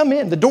can come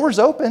in. The door's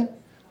open.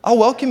 I'll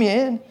welcome you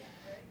in.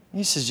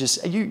 This is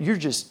just, you're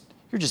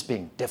just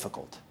being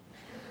difficult.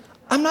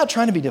 I'm not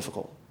trying to be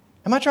difficult.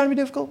 Am I trying to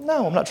be difficult?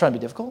 No, I'm not trying to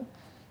be difficult.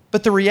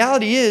 But the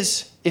reality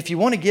is, if you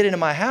want to get into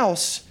my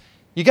house,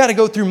 you got to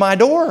go through my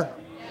door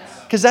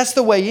because that's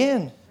the way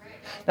in.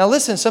 Now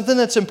listen, something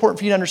that's important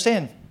for you to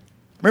understand.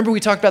 Remember we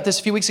talked about this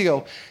a few weeks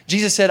ago.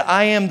 Jesus said,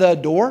 I am the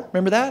door.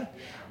 Remember that?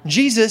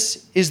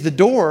 Jesus is the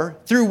door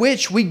through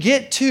which we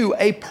get to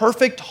a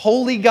perfect,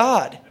 holy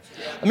God.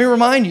 Let me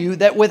remind you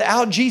that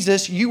without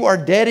Jesus, you are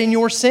dead in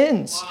your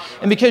sins.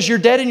 And because you're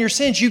dead in your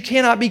sins, you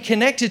cannot be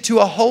connected to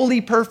a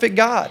holy, perfect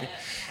God.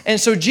 And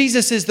so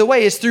Jesus is the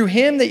way. It's through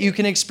him that you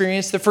can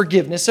experience the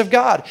forgiveness of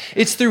God.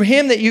 It's through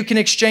him that you can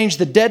exchange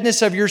the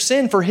deadness of your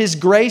sin for his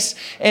grace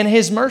and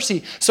his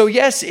mercy. So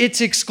yes, it's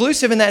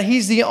exclusive in that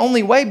he's the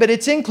only way, but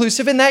it's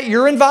inclusive in that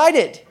you're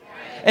invited.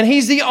 And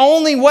he's the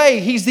only way.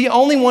 He's the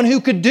only one who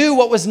could do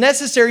what was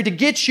necessary to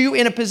get you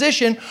in a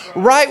position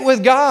right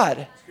with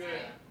God.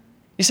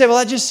 You say, well,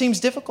 that just seems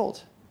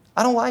difficult.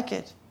 I don't like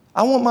it.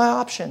 I want my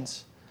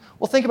options.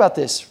 Well, think about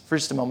this for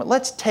just a moment.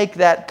 Let's take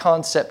that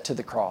concept to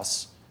the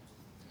cross.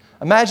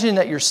 Imagine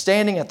that you're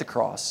standing at the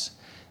cross.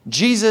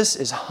 Jesus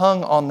is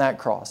hung on that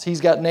cross. He's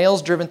got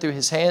nails driven through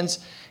his hands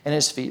and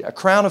his feet, a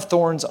crown of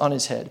thorns on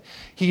his head.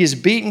 He is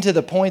beaten to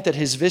the point that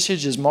his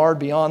visage is marred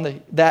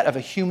beyond that of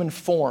a human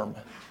form.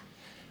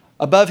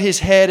 Above his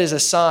head is a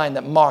sign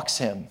that mocks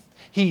him.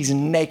 He's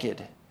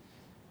naked,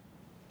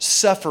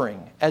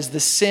 suffering as the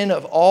sin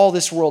of all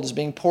this world is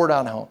being poured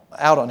out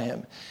on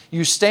him.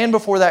 You stand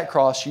before that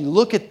cross, you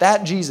look at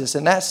that Jesus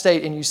in that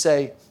state, and you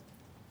say,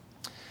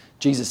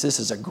 Jesus, this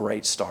is a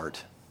great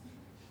start,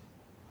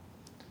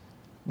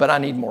 but I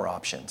need more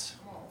options.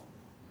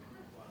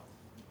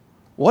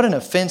 What an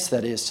offense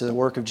that is to the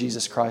work of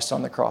Jesus Christ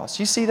on the cross.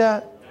 You see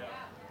that?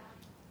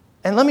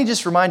 And let me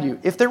just remind you,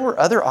 if there were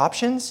other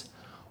options,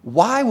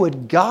 why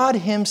would God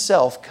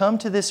himself come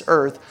to this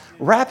earth,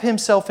 wrap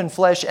himself in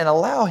flesh, and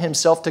allow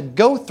himself to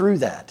go through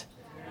that?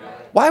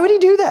 Why would he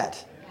do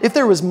that? If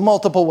there was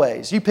multiple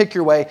ways, you pick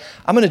your way.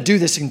 I'm going to do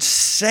this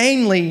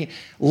insanely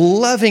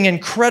loving,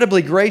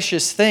 incredibly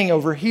gracious thing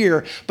over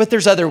here, but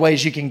there's other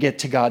ways you can get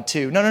to God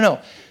too. No.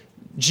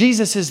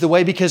 Jesus is the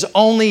way because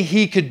only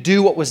he could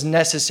do what was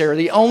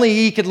necessary. Only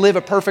he could live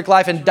a perfect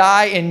life and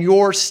die in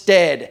your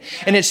stead.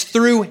 And it's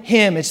through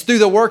him, it's through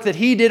the work that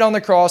he did on the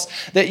cross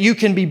that you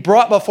can be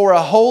brought before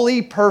a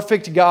holy,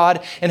 perfect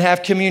God and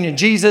have communion.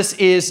 Jesus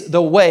is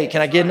the way. Can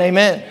I get an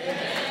amen?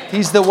 Amen.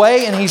 He's the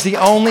way and he's the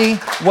only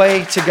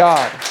way to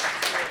God.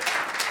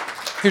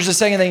 Here's the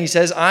second thing he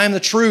says, I am the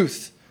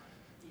truth.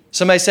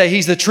 Somebody say,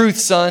 he's the truth,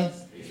 son.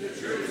 He's the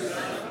truth,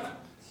 son.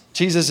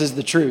 Jesus is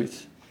the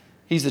truth.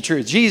 He's the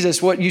truth.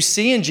 Jesus, what you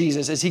see in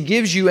Jesus is he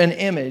gives you an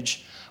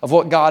image of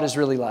what God is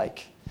really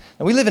like.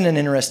 Now, we live in an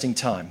interesting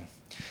time.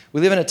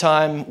 We live in a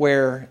time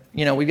where,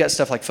 we've got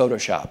stuff like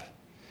Photoshop.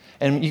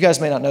 And you guys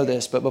may not know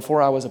this, but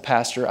before I was a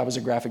pastor, I was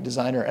a graphic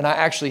designer, and I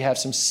actually have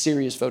some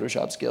serious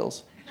Photoshop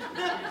skills.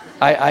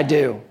 I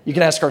do. You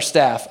can ask our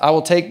staff. I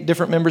will take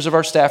different members of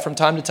our staff from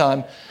time to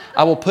time.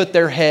 I will put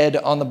their head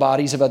on the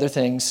bodies of other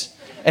things,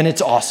 and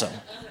it's awesome.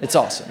 It's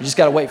awesome. You just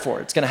got to wait for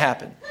it. It's going to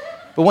happen.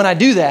 But when I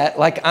do that,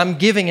 I'm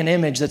giving an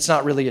image that's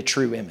not really a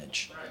true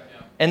image.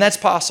 And that's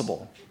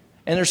possible.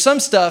 And there's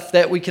some stuff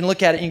that we can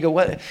look at it and you go,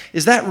 what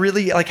is that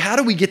really, how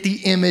do we get the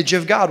image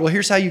of God? Well,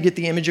 here's how you get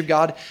the image of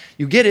God.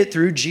 You get it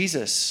through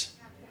Jesus.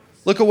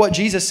 Look at what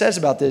Jesus says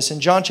about this. In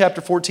John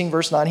chapter 14,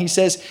 verse 9, he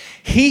says,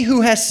 he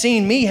who has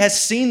seen me has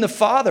seen the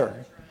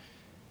Father.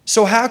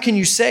 So how can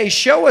you say,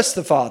 show us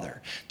the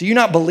Father? Do you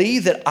not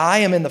believe that I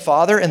am in the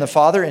Father and the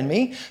Father in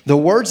me? The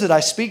words that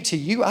I speak to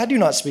you, I do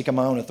not speak on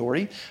my own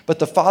authority, but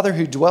the Father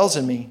who dwells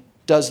in me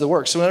does the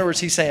work. So in other words,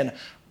 he's saying,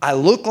 I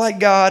look like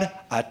God,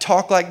 I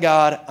talk like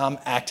God, I'm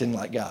acting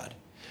like God.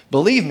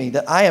 Believe me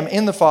that I am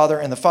in the Father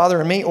and the Father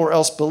in me, or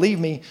else believe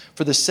me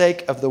for the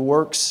sake of the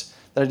works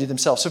that I do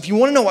themselves. So if you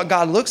want to know what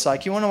God looks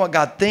like, you want to know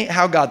what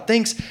how God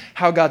thinks,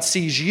 how God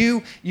sees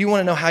you, you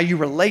want to know how you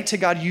relate to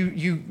God,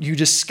 you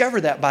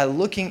discover that by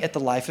looking at the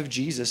life of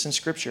Jesus in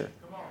Scripture.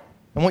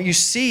 And what you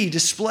see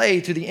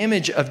displayed through the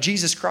image of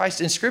Jesus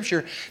Christ in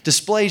Scripture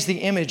displays the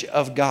image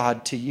of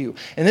God to you.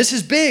 And this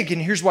is big,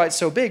 and here's why it's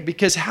so big,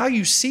 because how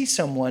you see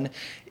someone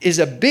is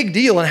a big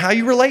deal in how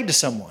you relate to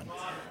someone.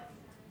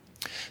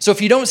 So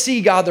if you don't see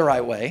God the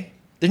right way,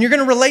 then you're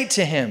going to relate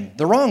to him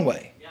the wrong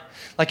way.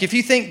 If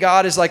you think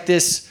God is like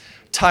this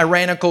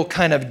tyrannical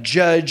kind of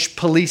judge,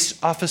 police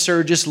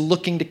officer just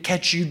looking to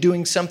catch you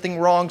doing something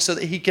wrong so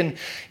that he can,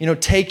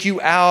 take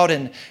you out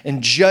and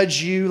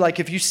judge you.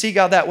 If you see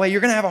God that way,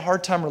 you're going to have a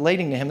hard time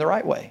relating to him the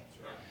right way.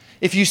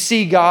 If you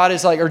see God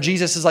as or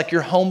Jesus is like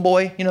your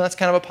homeboy, that's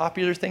kind of a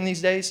popular thing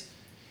these days.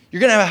 You're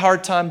going to have a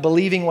hard time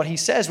believing what he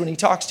says when he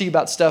talks to you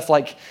about stuff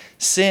like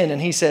sin.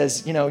 And he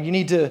says, you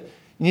need to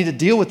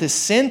deal with this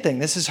sin thing.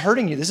 This is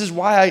hurting you. This is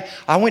why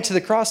I went to the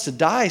cross to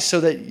die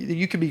so that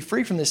you could be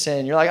free from this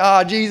sin. You're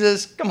like,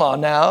 Jesus, come on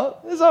now.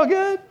 It's all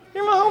good.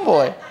 You're my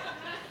homeboy.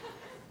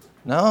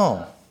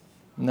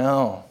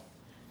 No.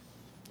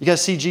 You got to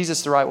see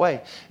Jesus the right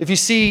way. If you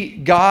see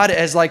God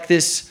as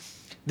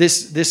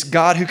this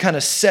God who kind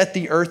of set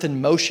the earth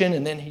in motion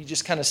and then he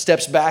just kind of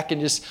steps back and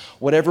just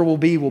whatever will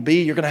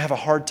be, you're going to have a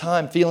hard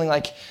time feeling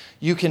like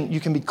you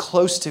can be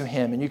close to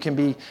him and you can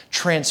be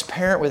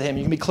transparent with him.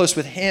 You can be close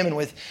with him and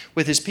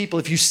with his people.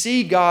 If you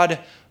see God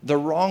the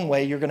wrong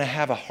way, you're going to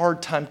have a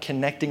hard time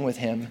connecting with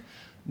him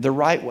the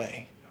right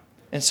way.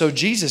 And so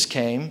Jesus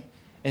came,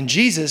 and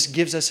Jesus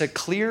gives us a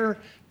clear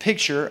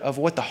picture of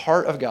what the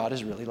heart of God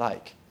is really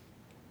like.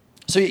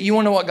 So you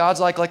want to know what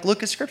God's like?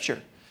 Look at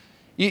Scripture.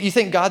 You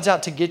think God's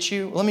out to get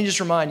you? Let me just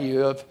remind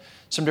you of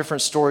some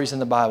different stories in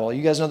the Bible.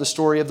 You guys know the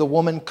story of the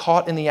woman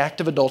caught in the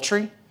act of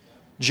adultery?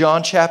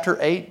 John chapter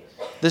 8.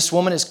 This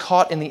woman is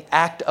caught in the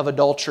act of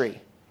adultery.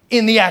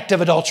 In the act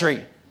of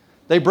adultery.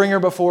 They bring her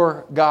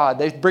before God.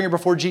 They bring her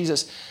before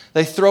Jesus.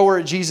 They throw her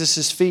at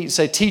Jesus' feet and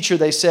say, Teacher,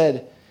 they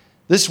said,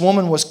 this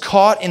woman was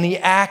caught in the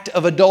act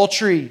of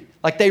adultery.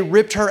 They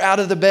ripped her out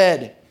of the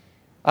bed.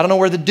 I don't know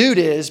where the dude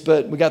is,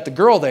 but we got the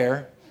girl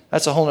there.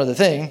 That's a whole other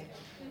thing.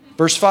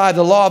 Verse 5,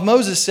 the law of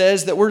Moses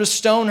says that we're to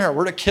stone her.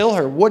 We're to kill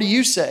her. What do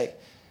you say?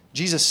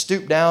 Jesus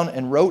stooped down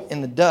and wrote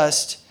in the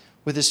dust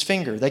with his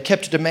finger. They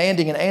kept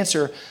demanding an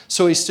answer,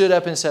 so he stood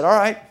up and said, all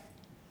right,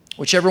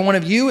 whichever one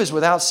of you is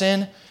without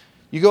sin,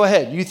 you go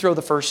ahead, you throw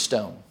the first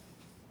stone.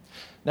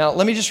 Now,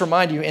 let me just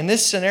remind you, in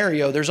this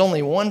scenario, there's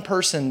only one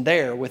person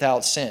there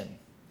without sin,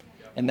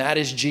 and that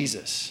is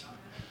Jesus.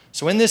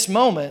 So in this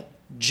moment,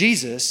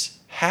 Jesus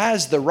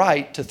has the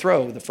right to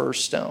throw the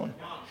first stone.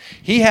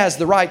 He has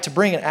the right to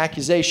bring an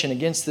accusation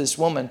against this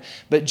woman.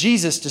 But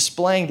Jesus,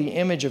 displaying the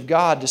image of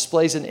God,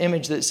 displays an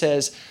image that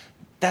says,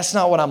 that's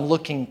not what I'm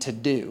looking to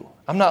do.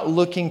 I'm not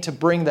looking to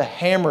bring the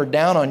hammer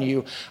down on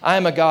you. I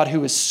am a God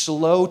who is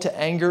slow to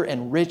anger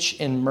and rich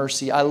in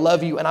mercy. I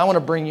love you and I want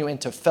to bring you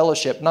into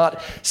fellowship,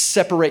 not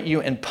separate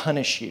you and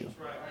punish you.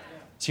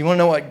 So you want to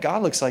know what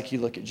God looks like? You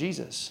look at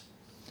Jesus.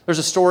 There's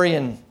a story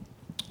in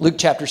Luke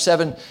chapter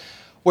 7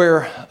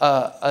 where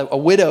a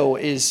widow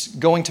is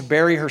going to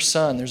bury her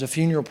son. There's a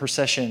funeral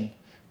procession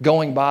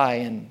going by,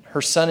 and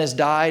her son has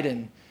died,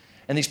 and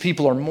these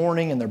people are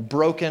mourning, and they're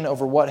broken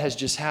over what has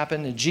just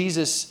happened. And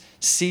Jesus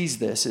sees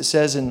this. It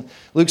says in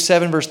Luke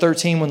 7, verse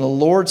 13,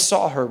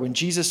 when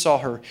Jesus saw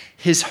her,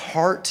 his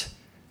heart,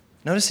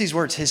 notice these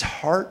words, his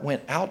heart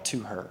went out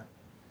to her.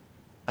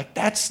 Like,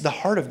 that's the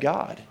heart of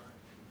God.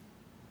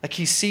 Like,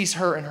 he sees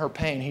her in her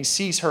pain. He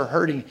sees her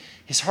hurting.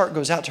 His heart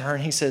goes out to her,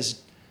 and he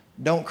says,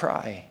 don't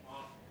cry.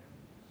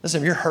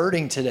 Listen, if you're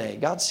hurting today,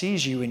 God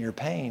sees you in your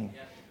pain.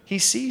 He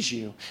sees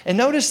you. And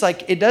notice,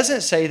 like, it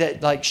doesn't say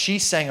that, like, she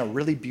sang a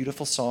really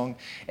beautiful song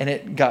and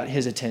it got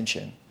his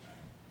attention.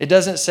 It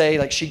doesn't say,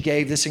 like, she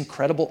gave this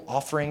incredible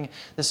offering,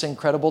 this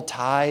incredible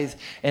tithe,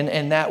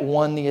 and that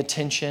won the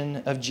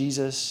attention of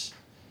Jesus.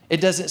 It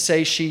doesn't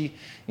say she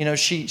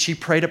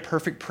prayed a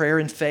perfect prayer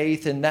in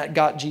faith and that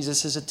got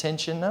Jesus'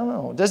 attention.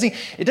 No. It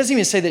doesn't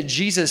even say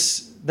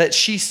that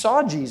she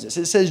saw Jesus.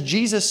 It says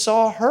Jesus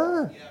saw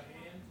her.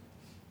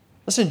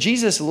 Listen,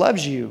 Jesus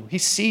loves you. He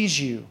sees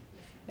you.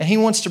 And he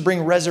wants to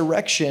bring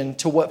resurrection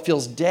to what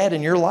feels dead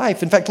in your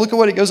life. In fact, look at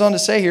what it goes on to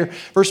say here.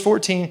 Verse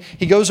 14,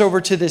 he goes over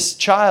to this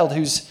child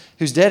who's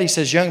dead. He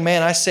says, young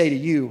man, I say to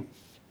you,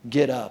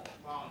 get up.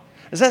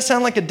 Does that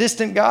sound like a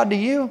distant God to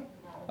you?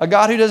 A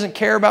God who doesn't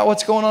care about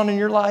what's going on in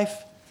your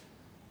life?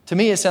 To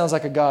me, it sounds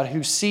like a God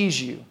who sees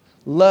you,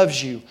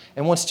 loves you,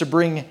 and wants to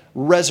bring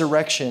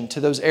resurrection to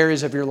those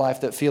areas of your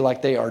life that feel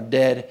like they are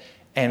dead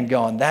and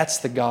gone. That's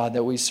the God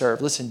that we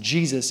serve. Listen,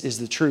 Jesus is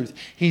the truth.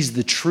 He's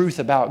the truth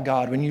about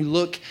God. When you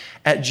look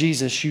at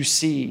Jesus, you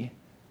see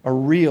a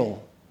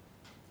real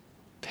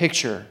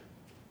picture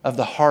of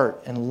the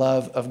heart and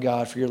love of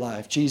God for your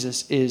life.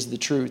 Jesus is the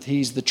truth.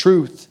 He's the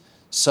truth,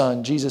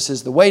 son. Jesus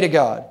is the way to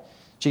God.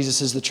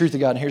 Jesus is the truth of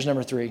God. And here's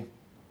number 3.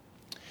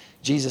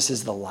 Jesus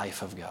is the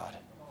life of God.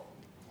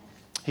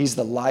 He's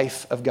the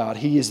life of God.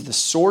 He is the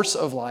source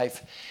of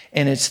life,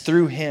 and it's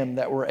through him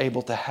that we're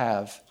able to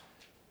have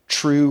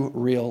true,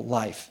 real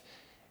life.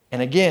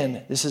 And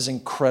again, this is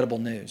incredible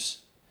news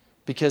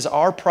because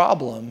our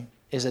problem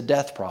is a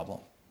death problem.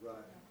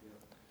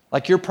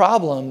 Like your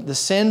problem, the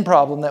sin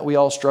problem that we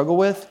all struggle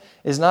with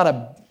is not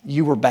a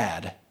you were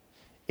bad.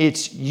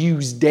 It's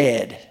you's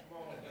dead.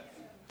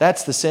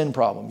 That's the sin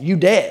problem. You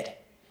dead.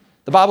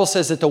 The Bible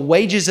says that the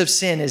wages of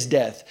sin is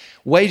death.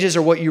 Wages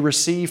are what you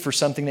receive for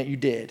something that you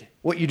did.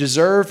 What you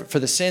deserve for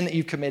the sin that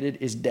you've committed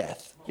is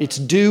death. It's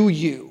due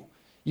you.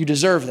 You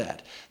deserve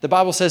that. The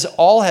Bible says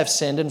all have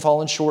sinned and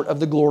fallen short of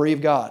the glory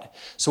of God.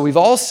 So we've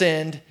all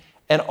sinned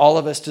and all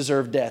of us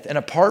deserve death. And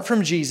apart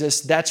from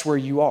Jesus, that's where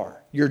you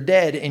are. You're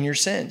dead in your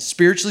sins.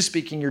 Spiritually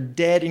speaking, you're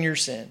dead in your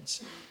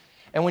sins.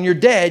 And when you're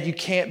dead, you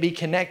can't be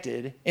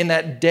connected in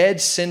that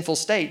dead, sinful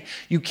state.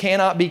 You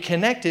cannot be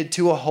connected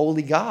to a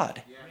holy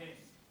God.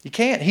 You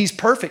can't. He's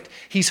perfect.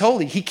 He's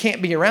holy. He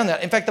can't be around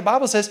that. In fact, the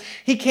Bible says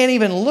he can't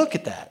even look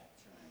at that.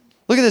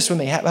 Look at this with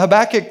me.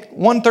 Habakkuk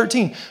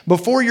 1:13.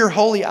 Before your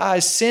holy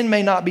eyes, sin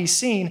may not be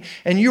seen,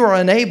 and you are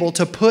unable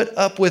to put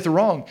up with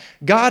wrong.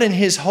 God in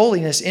his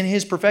holiness, in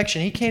his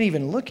perfection, he can't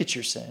even look at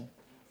your sin.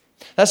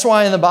 That's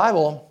why in the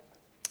Bible,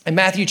 in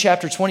Matthew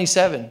chapter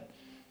 27,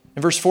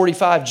 in verse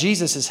 45,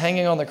 Jesus is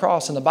hanging on the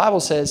cross, and the Bible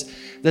says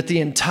that the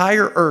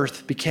entire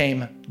earth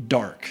became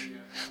dark.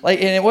 And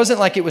it wasn't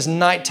like it was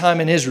nighttime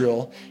in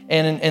Israel,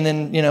 and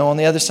then on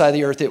the other side of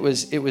the earth it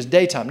was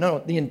daytime.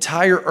 No, the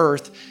entire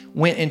earth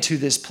went into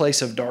this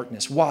place of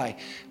darkness. Why?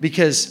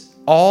 Because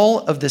all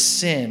of the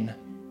sin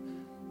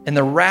and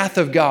the wrath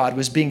of God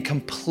was being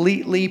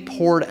completely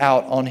poured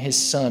out on his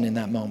son in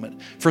that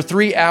moment. For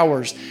 3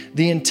 hours,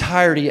 the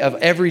entirety of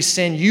every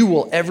sin you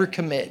will ever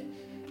commit,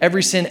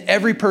 every sin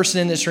every person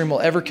in this room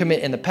will ever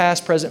commit in the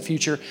past, present,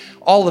 future,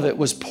 all of it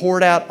was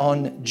poured out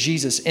on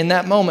Jesus. In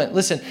that moment,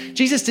 listen,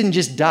 Jesus didn't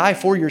just die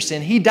for your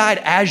sin. He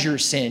died as your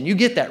sin. You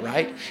get that,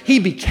 right? He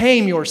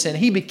became your sin.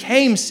 He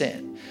became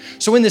sin.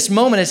 So in this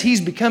moment, as he's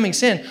becoming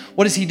sin,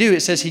 what does he do? It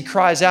says he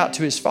cries out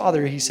to his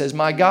Father. He says,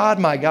 my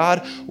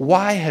God,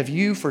 why have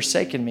you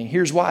forsaken me?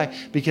 Here's why.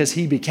 Because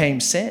he became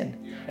sin.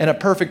 And a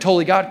perfect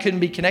holy God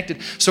couldn't be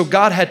connected. So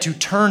God had to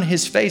turn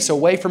his face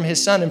away from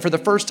his son. And for the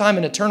first time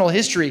in eternal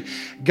history,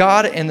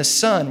 God and the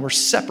Son were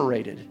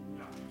separated.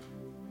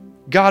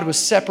 God was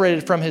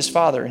separated from his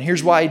Father. And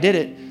here's why he did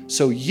it.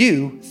 So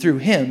you, through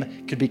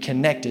him, could be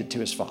connected to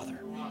his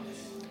Father.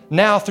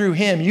 Now through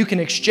him, you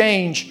can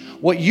exchange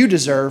what you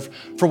deserve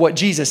for what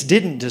Jesus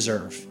didn't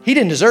deserve. He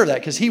didn't deserve that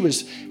because he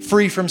was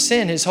free from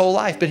sin his whole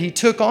life, but he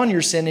took on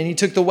your sin and he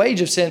took the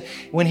wage of sin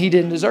when he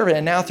didn't deserve it.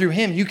 And now through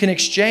him, you can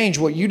exchange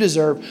what you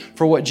deserve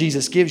for what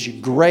Jesus gives you.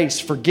 Grace,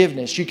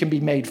 forgiveness. You can be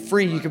made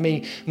free. You can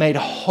be made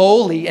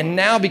holy. And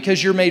now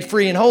because you're made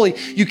free and holy,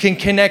 you can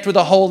connect with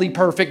a holy,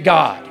 perfect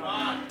God.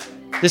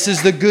 This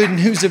is the good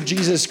news of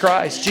Jesus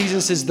Christ.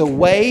 Jesus is the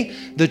way,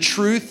 the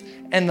truth,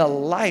 and the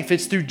life.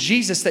 It's through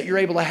Jesus that you're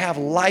able to have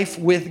life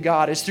with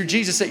God. It's through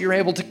Jesus that you're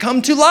able to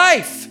come to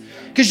life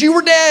because you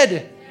were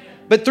dead.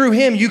 But through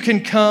him, you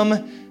can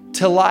come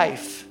to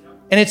life.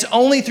 And it's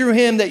only through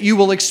him that you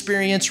will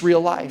experience real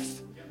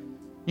life.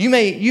 You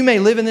may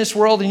live in this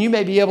world and you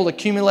may be able to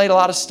accumulate a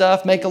lot of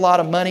stuff, make a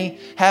lot of money,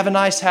 have a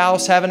nice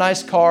house, have a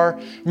nice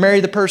car, marry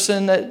the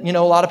person that,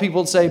 a lot of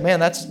people would say, man,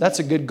 that's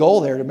a good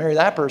goal there to marry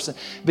that person.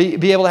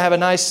 Be able to have a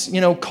nice,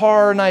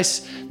 car,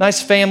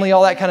 nice family,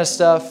 all that kind of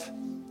stuff.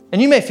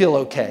 And you may feel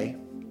okay,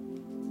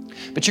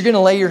 but you're going to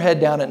lay your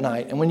head down at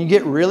night. And when you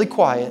get really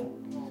quiet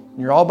and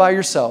you're all by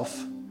yourself,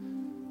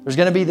 there's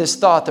going to be this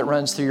thought that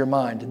runs through your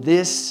mind.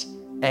 This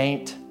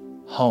ain't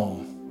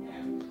home.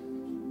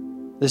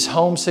 This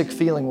homesick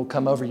feeling will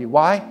come over you.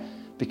 Why?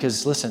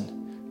 Because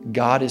listen,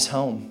 God is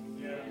home.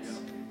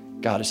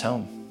 God is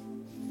home.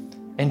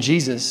 And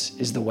Jesus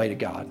is the way to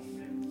God.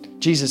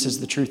 Jesus is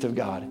the truth of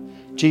God.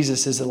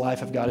 Jesus is the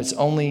life of God. It's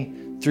only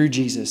through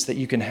Jesus that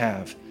you can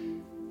have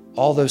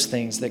all those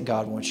things that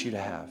God wants you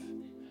to have.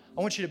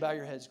 I want you to bow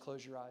your heads,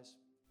 close your eyes.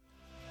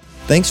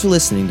 Thanks for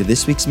listening to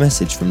this week's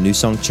message from New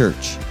Song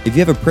Church. If you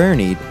have a prayer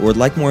need or would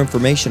like more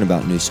information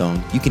about New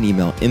Song, you can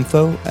email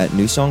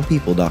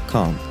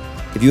info@newsongpeople.com.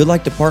 If you would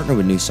like to partner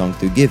with New Song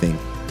through giving,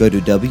 go to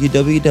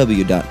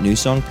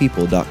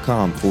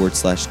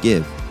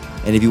www.newsongpeople.com/give.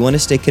 And if you want to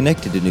stay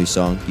connected to New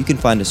Song, you can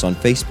find us on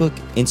Facebook,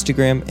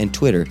 Instagram, and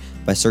Twitter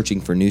by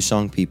searching for New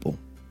Song People.